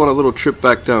 Let's go on a little trip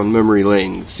back down memory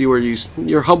lane. See where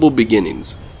your humble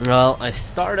beginnings. Well, I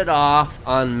started off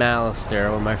on Malastare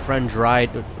where my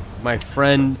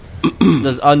friend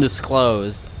does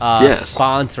undisclosed Yes.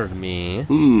 sponsored me.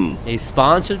 Hmm. He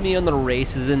sponsored me on the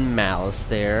races in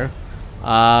Malastare.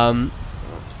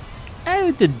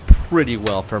 I did pretty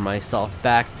well for myself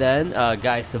back then.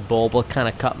 Guy Sebulba kind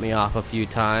of cut me off a few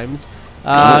times.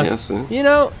 Yes. You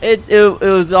know, it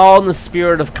was all in the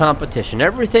spirit of competition.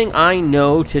 Everything I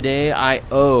know today, I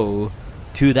owe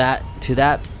to that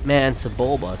man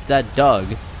Sebulba, to that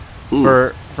Doug,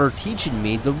 for teaching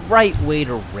me the right way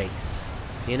to race.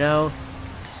 You know,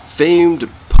 Famed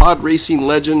pod racing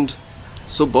legend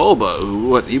Sebulba,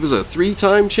 who he was a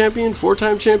 3-time champion,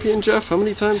 4-time champion, Jeff? How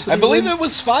many times did I he believe win? it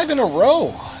was 5 in a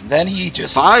row. Then he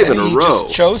just Five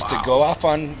chose to Wow.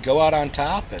 go out on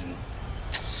top and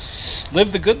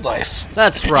live the good life.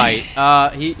 that's right.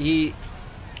 He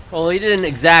didn't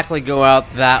exactly go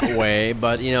out that way,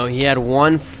 but you know, he had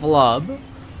one flub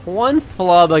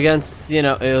against, you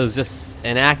know, it was just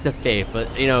an act of faith.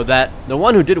 But you know, that the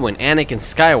one who did win, Anakin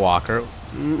Skywalker,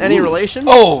 any relation?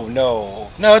 Oh no,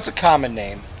 it's a common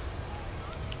name.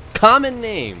 Common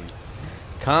name.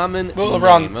 Well,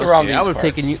 around these I would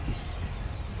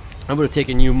have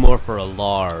taken you more for a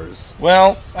Lars.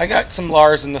 Well, I got some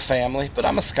Lars in the family, but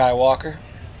I'm a Skywalker.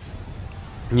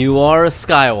 You are a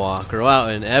Skywalker. Wow,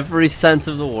 in every sense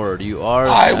of the word, you are a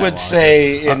Skywalker. I would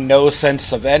say, in no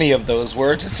sense of any of those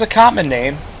words, it's a common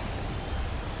name.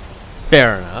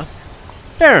 Fair enough.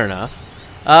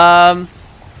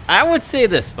 I would say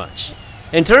this much.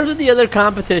 In terms of the other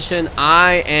competition,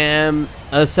 they're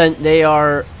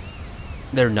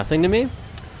nothing to me.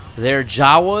 They're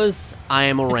Jawas, I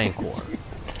am a Rancor.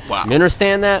 Wow. You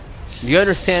understand that? You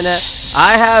understand that?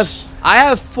 I have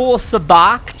full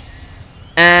Sabak,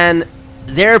 and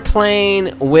they're playing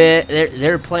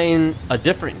a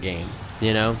different game.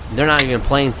 You know, they're not even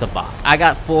playing Sabak. I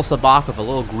got full Sabak with a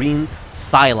little green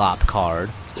Psylop card,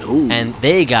 Ooh. and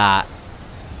they got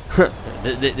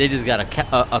they just got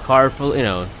a card full, you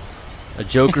know, a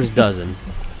Joker's dozen.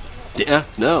 Yeah,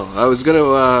 no. I was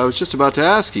just about to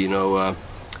ask you,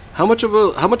 how much of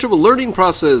a learning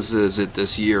process is it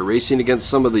this year, racing against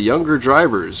some of the younger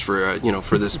drivers for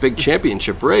this big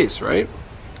championship race, right?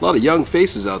 A lot of young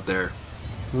faces out there.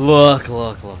 Look.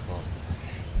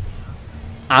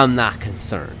 I'm not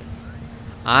concerned.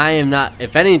 I am not.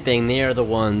 If anything, they are the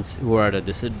ones who are at a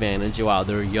disadvantage while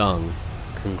they're young.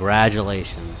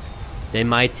 Congratulations. They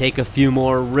might take a few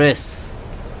more risks.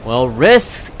 Well,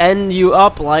 risks end you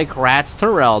up like Rats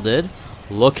Terrell did.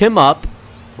 Look him up.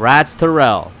 Rats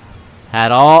Terrell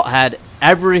had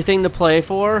everything to play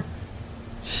for.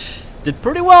 Did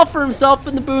pretty well for himself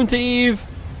in the Boonta Eve,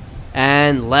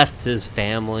 and left his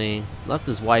family, left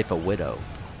his wife a widow.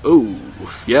 Oh,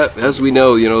 yeah. As we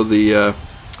know, the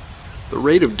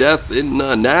rate of death in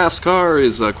NASCAR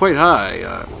is quite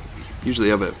high. Usually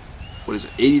have a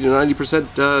 80 to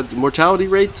 90% mortality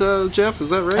rate, Jeff? Is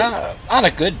that right? On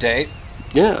a good day.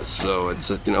 Yeah. So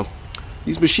it's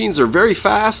these machines are very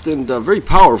fast and very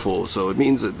powerful. So it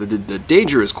means that the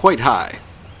danger is quite high.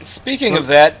 Speaking of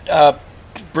that,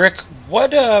 Brick, what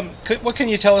can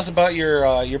you tell us about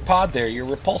your pod there, your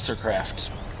repulsor craft?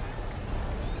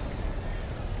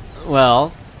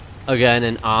 Well, again,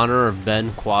 in honor of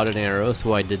Ben Quadaneros,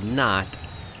 who I did not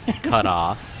cut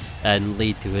off and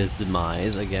lead to his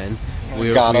demise. Again,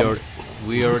 we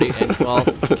already.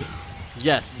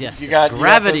 Yes.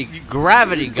 Gravity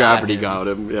got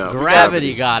him. Yeah.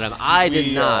 Gravity got him. I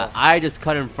did not. I just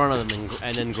cut in front of him,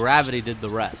 and then gravity did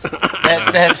the rest.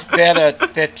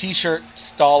 that T-shirt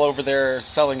stall over there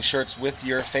selling shirts with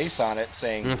your face on it,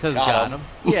 saying And it says got him.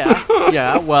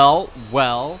 Yeah. Well.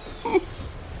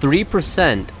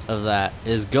 3% of that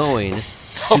is going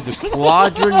to the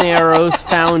Quadraneros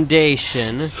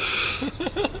Foundation.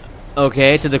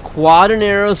 Okay, to the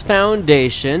Quadraneros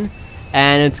Foundation,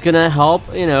 and it's gonna help,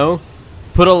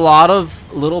 put a lot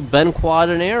of little Ben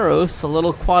Quadaneros,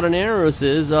 little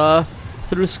Quadaneroses,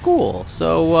 through school.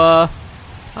 So,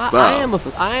 I am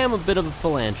a bit of a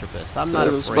philanthropist. I'm not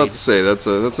I was afraid. about to say that's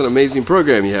an amazing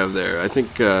program you have there. I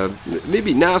think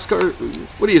maybe NASCAR.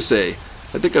 What do you say?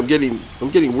 I think I'm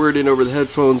getting word in over the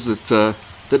headphones that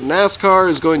NASCAR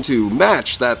is going to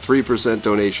match that 3%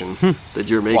 donation that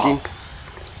you're making. Wow.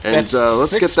 And That's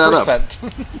let's get that up.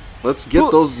 6%. Let's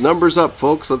get those numbers up,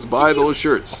 folks. Let's buy those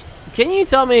shirts. Can you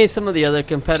tell me some of the other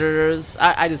competitors?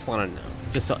 I just want to know.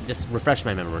 Just refresh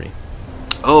my memory.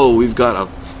 Oh, we've got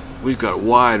a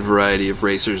wide variety of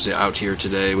racers out here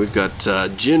today. We've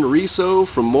got Jin Riso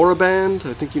from Moraband.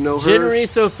 I think you know her. Jin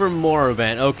Riso from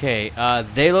Moraband. Okay,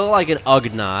 they look like an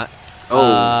Ugnaught.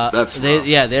 Oh, that's rough.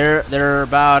 They're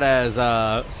about as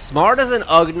smart as an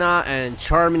Ugnaught and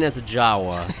charming as a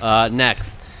Jawa.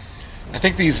 Next. I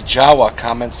think these Jawa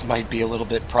comments might be a little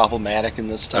bit problematic in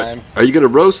this time. Are you gonna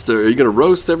roast? Are you gonna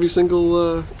roast every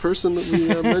single person that we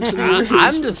mentioned? Here?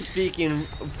 I'm just speaking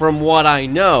from what I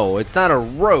know. It's not a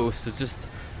roast. It's just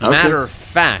matter of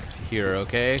fact here.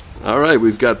 Okay. All right.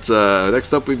 We've got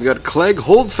next up. We've got Clegg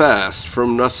Holdfast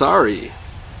from Nasari.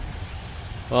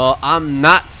 Well, I'm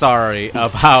not sorry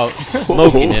about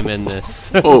smoking him in this.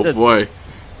 Oh boy!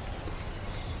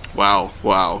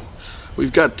 Wow.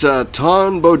 We've got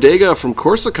Ton Bodega from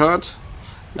Corsicant.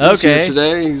 He's here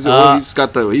today.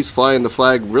 He's flying the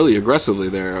flag really aggressively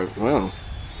there. Wow.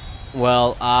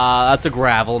 Well, that's a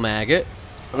gravel maggot.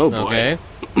 Oh boy. Okay.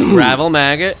 A gravel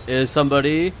maggot is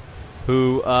somebody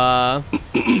who I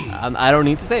don't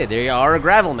need to say it. They are a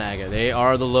gravel maggot. They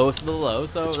are the lowest of the low.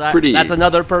 So that's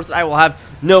another person I will have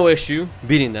no issue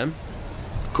beating them.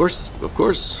 Of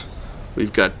course.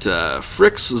 We've got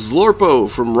Frix Zlorpo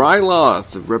from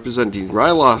Ryloth representing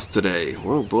Ryloth today.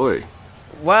 Oh boy.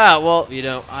 Wow. Well,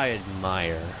 I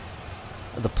admire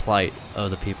the plight of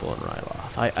the people in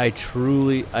Ryloth. I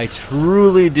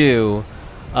truly do.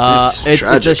 It's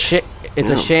tragic. It's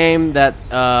a shame that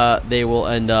they will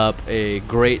end up a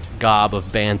great gob of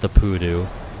Bantha Poodoo.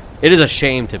 It is a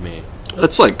shame to me.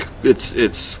 It's like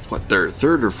it's what, their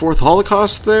third or fourth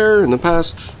Holocaust there in the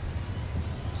past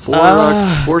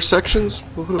four sections.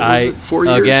 What was it, 4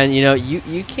 years? Again,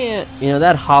 you can't.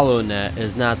 That HoloNet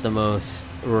is not the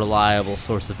most reliable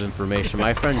source of information.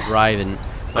 My friend Driven,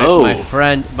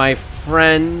 my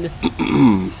friend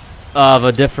of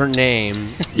a different name.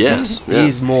 Yes,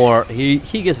 he's more. He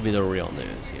gives me the real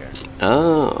news here.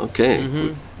 Oh, okay.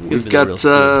 Mm-hmm. We've got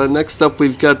next up.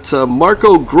 We've got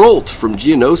Marco Grolt from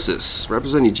Geonosis,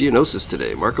 representing Geonosis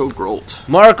today. Marco Grolt.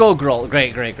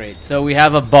 Great. So we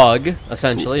have a bug,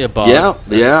 essentially a bug.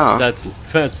 Yeah. That's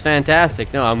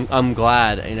fantastic. No, I'm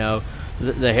glad.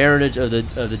 The heritage of the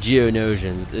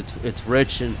Geonosians. It's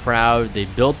rich and proud. They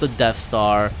built the Death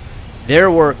Star.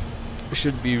 Their work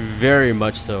should be very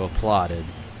much so applauded.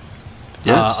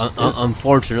 Yes.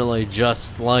 Unfortunately,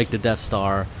 just like the Death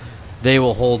Star, they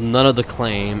will hold none of the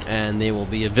claim, and they will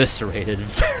be eviscerated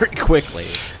very quickly.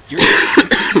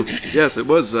 Yes, it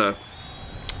was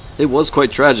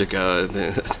quite tragic at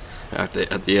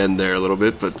the end there a little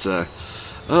bit, but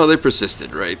they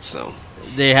persisted, right? So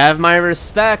they have my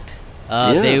respect.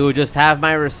 They will just have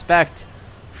my respect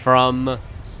from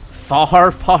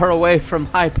far away from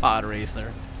iPod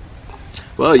Racer.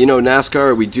 Well,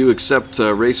 NASCAR, we do accept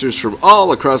racers from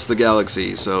all across the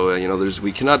galaxy. So,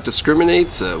 we cannot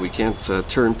discriminate. We can't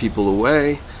turn people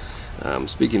away.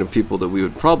 Speaking of people that we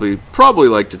would probably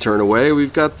like to turn away,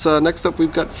 we've got next up.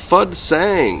 We've got Fud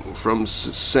Sang from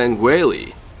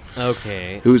Sangueli.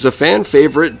 Okay. Who's a fan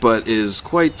favorite, but is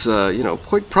quite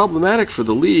problematic for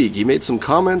the league. He made some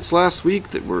comments last week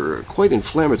that were quite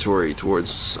inflammatory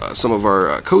towards some of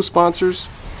our co-sponsors.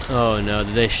 Oh no!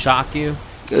 Did they shock you?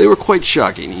 They were quite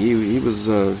shocking. He was.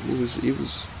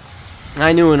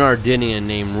 I knew an Ardinian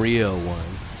named Rio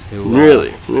once who really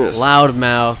yes.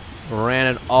 Loudmouth,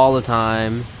 ran it all the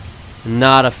time.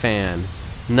 Not a fan.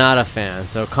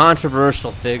 So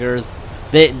controversial figures,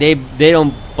 they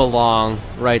don't belong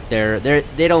right there.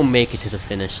 They don't make it to the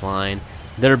finish line.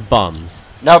 They're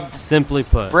bums. Now, simply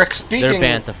put, Brick, they're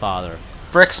Bantha fodder.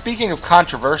 Brick, speaking of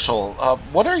controversial,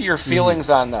 what are your feelings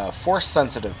on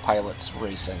force-sensitive pilots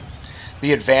racing?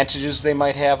 The advantages they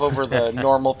might have over the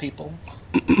normal people?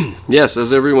 Yes,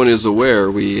 as everyone is aware,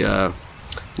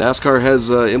 NASCAR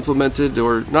has implemented,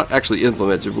 or not actually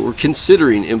implemented, but we're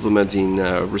considering implementing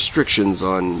restrictions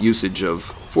on usage of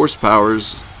force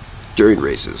powers during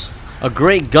races. A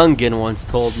great Gungan once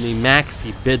told me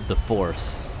Maxie bid the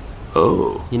force.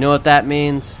 Oh. You know what that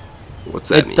means? What's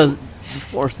that mean? The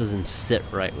force doesn't sit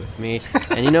right with me.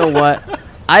 And you know what?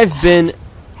 I've been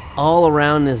all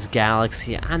around this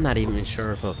galaxy. I'm not even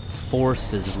sure if a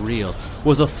force is real.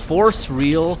 Was a force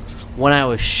real when I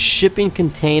was shipping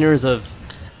containers of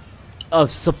of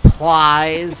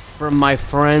supplies from my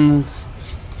friends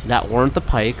that weren't the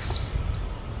Pikes?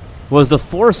 Was the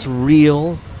Force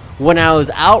real when I was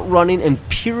outrunning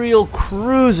Imperial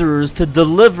cruisers to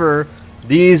deliver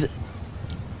these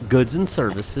goods and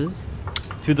services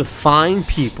to the fine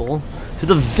people, to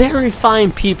the very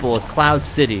fine people of Cloud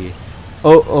City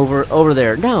over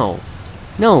there? No.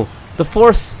 The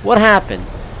Force, what happened?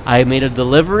 I made a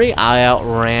delivery,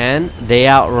 they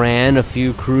outran a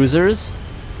few cruisers.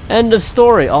 End of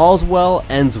story. All's well,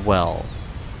 ends well.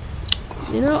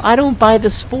 I don't buy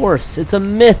this Force. It's a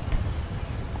myth.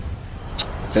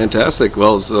 Fantastic.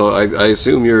 Well, so I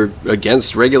assume you're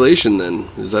against regulation then.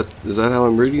 Is that how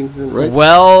I'm reading it, right?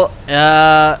 Well,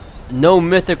 no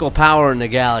mythical power in the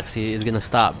galaxy is going to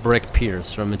stop Brick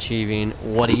Pierce from achieving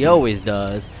what he always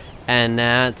does, and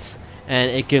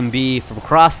it can be from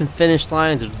crossing finish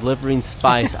lines or delivering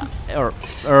spice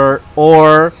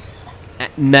or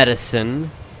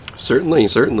medicine. Certainly,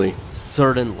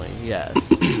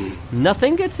 yes.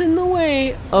 Nothing gets in the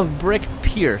way of Brick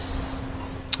Pierce.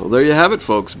 Well, there you have it,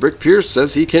 folks. Brick Pierce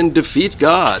says he can defeat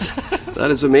God. That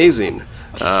is amazing.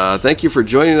 Thank you for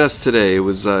joining us today. It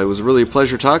was really a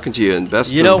pleasure talking to you, and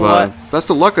best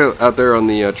of luck out there on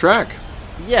the track.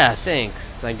 Yeah,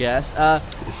 thanks, I guess. I'm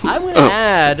going to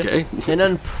add an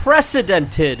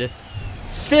unprecedented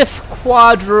 5th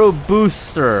Quadro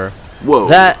booster. Whoa.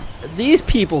 That these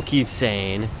people keep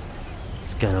saying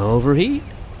it's going to overheat.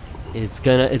 It's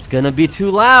gonna be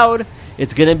too loud.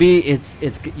 It's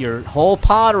your whole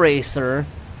pod racer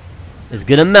is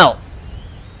gonna melt.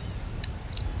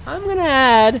 I'm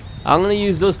gonna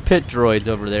use those pit droids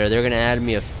over there. They're gonna add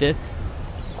me a 5th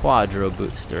Quadro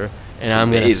booster, and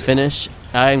I'm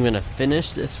gonna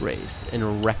finish this race in a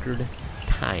record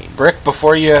time. Brick,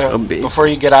 before you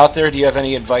get out there, do you have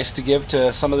any advice to give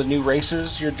to some of the new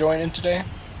racers you're joining today?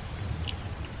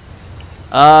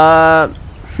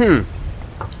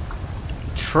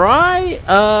 Try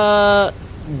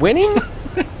winning.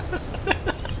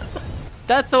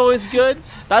 That's always good.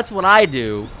 That's what I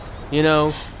do.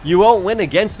 You won't win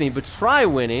against me, but try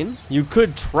winning. You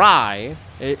could try.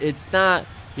 It's not,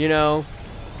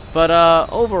 but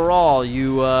overall,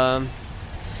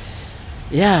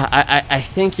 I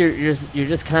think you're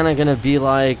just kind of gonna be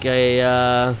like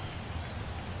a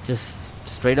just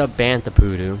straight up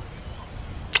Bantapoodoo.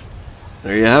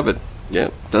 There you have it.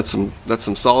 Yeah, that's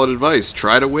some solid advice.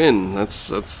 Try to win. That's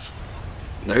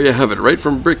there you have it, right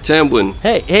from Brick Tamblin.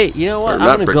 Hey, you know what?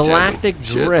 I'm gonna galactic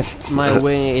drift my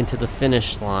way into the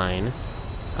finish line.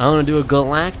 I'm gonna do a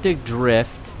galactic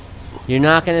drift. You're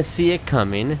not gonna see it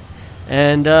coming,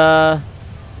 and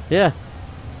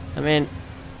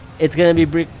it's gonna be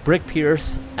Brick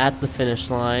Pierce at the finish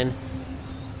line.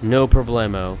 No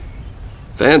problemo.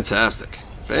 Fantastic.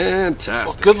 Well,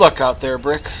 good luck out there,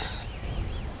 Brick.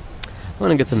 I'm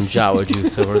gonna get some Jawa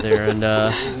juice over there and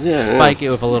spike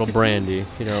it with a little brandy,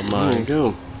 if you don't mind. There you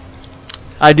go.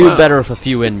 I do better with a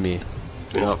few in me.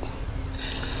 Yep.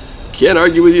 Can't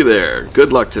argue with you there.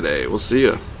 Good luck today. We'll see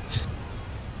you.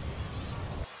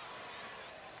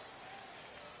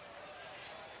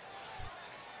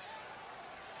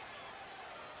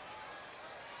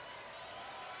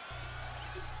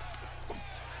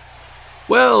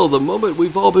 Well, the moment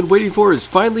we've all been waiting for is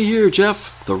finally here,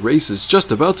 Jeff. The race is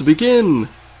just about to begin.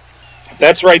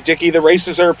 That's right, Dickie. The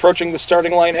racers are approaching the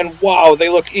starting line, and wow, they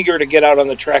look eager to get out on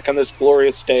the track on this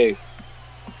glorious day.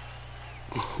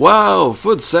 Wow,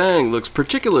 Foot Sang looks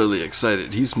particularly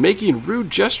excited. He's making rude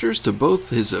gestures to both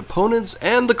his opponents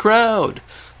and the crowd.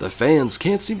 The fans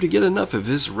can't seem to get enough of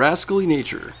his rascally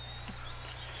nature.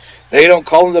 They don't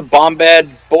call him the Bombad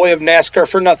Boy of NASCAR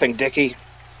for nothing, Dickie.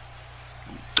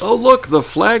 Oh look, the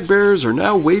flag bearers are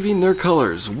now waving their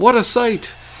colors. What a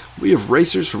sight! We have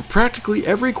racers from practically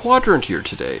every quadrant here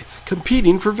today,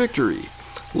 competing for victory.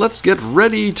 Let's get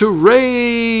ready to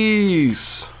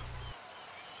race!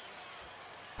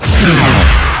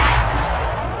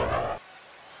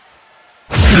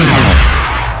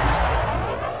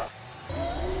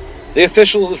 The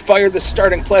officials have fired the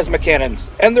starting plasma cannons,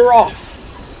 and they're off.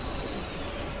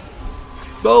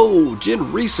 Oh,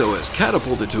 Jin Riso has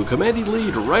catapulted to a commanding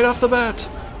lead right off the bat.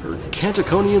 Her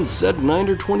Cantaconian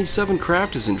Z927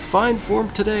 craft is in fine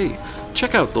form today.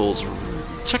 Check out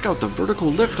the vertical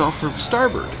lift off her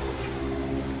starboard.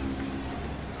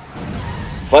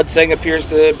 Fudsang appears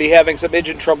to be having some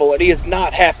engine trouble, and he is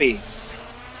not happy.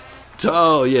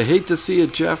 Oh, you hate to see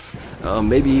it, Jeff.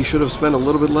 Maybe he should have spent a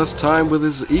little bit less time with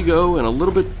his ego and a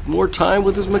little bit more time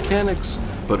with his mechanics.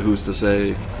 But who's to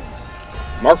say?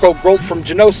 Marco Grolt from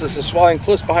Genosis is flying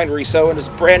close behind Riso in his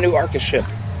brand new Arca ship,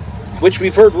 which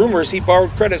we've heard rumors he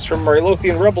borrowed credits from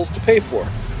Rylothian rebels to pay for.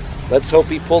 Let's hope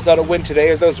he pulls out a win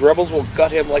today, or those rebels will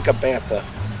gut him like a bantha.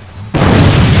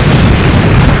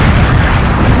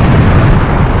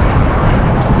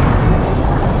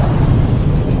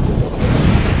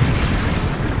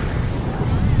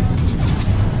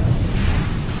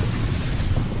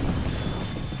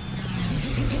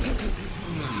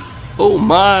 Oh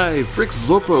my! Frick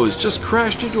Zlorpo has just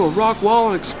crashed into a rock wall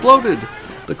and exploded!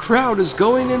 The crowd is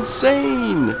going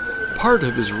insane! Part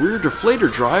of his rear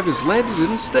deflator drive has landed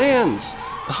in the stands!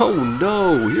 Oh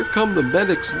no! Here come the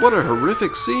medics! What a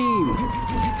horrific scene!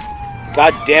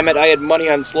 God damn it, I had money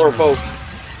on Zlorpo.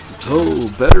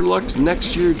 Oh, better luck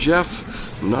next year,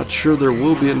 Jeff. I'm not sure there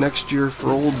will be a next year for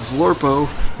old Zlorpo.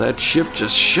 That ship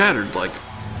just shattered like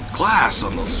glass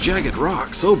on those jagged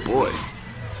rocks. Oh boy.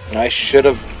 I should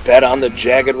have bet on the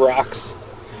jagged rocks.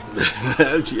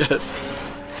 Yes.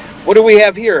 What do we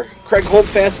have here? Craig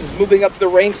Holdfast is moving up the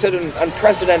ranks at an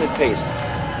unprecedented pace.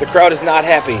 The crowd is not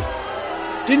happy.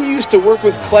 Didn't you used to work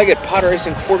with Clegg at Pod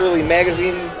Racing Quarterly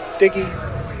magazine, Dickie?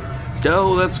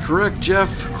 Oh, that's correct, Jeff.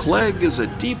 Clegg is a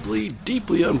deeply,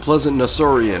 deeply unpleasant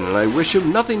Nassorian, and I wish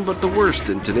him nothing but the worst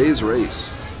in today's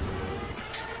race.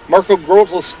 Marco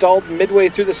Groves was stalled midway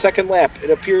through the second lap. It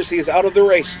appears he is out of the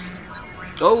race.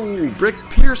 Oh, Brick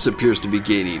Pierce appears to be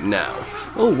gaining now.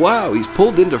 Oh wow, he's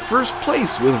pulled into first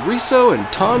place with Riso and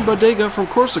Ton Bodega from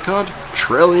Corsica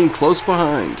trailing close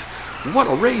behind. What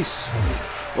a race!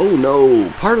 Oh no,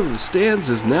 part of the stands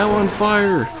is now on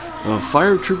fire.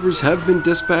 Fire troopers have been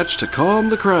dispatched to calm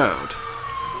the crowd.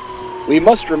 We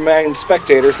must remind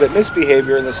spectators that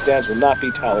misbehavior in the stands will not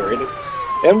be tolerated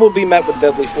and will be met with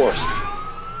deadly force.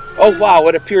 Oh wow,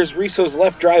 it appears Riso's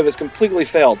left drive has completely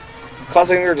failed,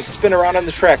 causing her to spin around on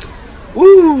the track.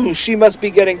 Woo! She must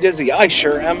be getting dizzy. I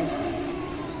sure am.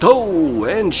 Oh,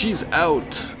 and she's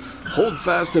out.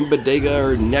 Holdfast and Bodega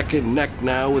are neck and neck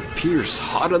now with Pierce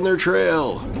hot on their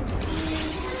trail.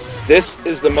 This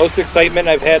is the most excitement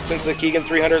I've had since the Keegan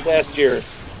 300 last year.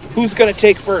 Who's going to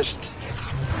take first?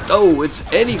 Oh, it's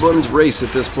anyone's race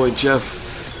at this point,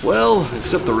 Jeff. Well,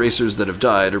 except the racers that have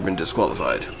died or been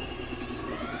disqualified.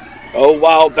 Oh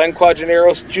wow, Ben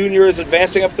Quadraneros Jr. is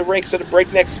advancing up the ranks at a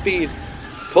breakneck speed,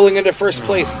 pulling into first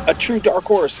place, a true dark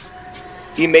horse.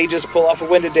 He may just pull off a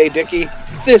win today, Dickie.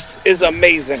 This is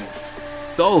amazing.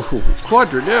 Oh,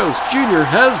 Quadraneros Jr.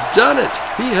 has done it.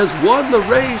 He has won the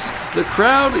race. The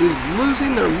crowd is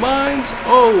losing their minds.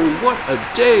 Oh, what a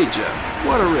day, Jeff.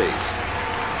 What a race.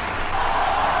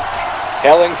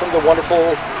 Hailing from the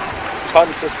wonderful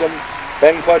ton system,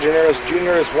 Ben Quadraneros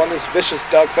Jr. has won this vicious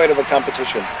dogfight of a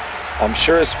competition. I'm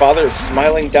sure his father is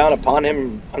smiling down upon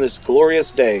him on this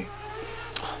glorious day.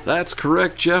 That's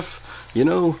correct, Jeff. You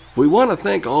know, we want to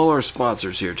thank all our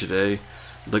sponsors here today.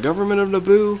 The government of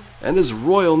Naboo and His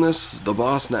Royalness, the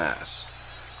Boss Nass.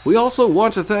 We also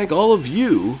want to thank all of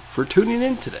you for tuning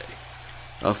in today.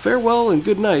 A farewell and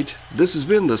good night. This has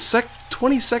been the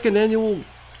 22nd annual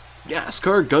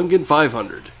NASCAR Gungan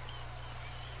 500.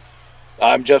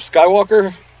 I'm Jeff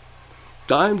Skywalker.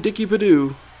 I'm Dickie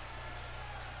Perdue.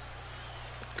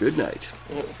 Good night.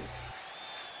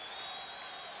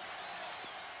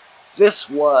 This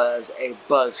was a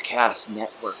Buzzcast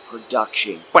Network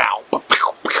production.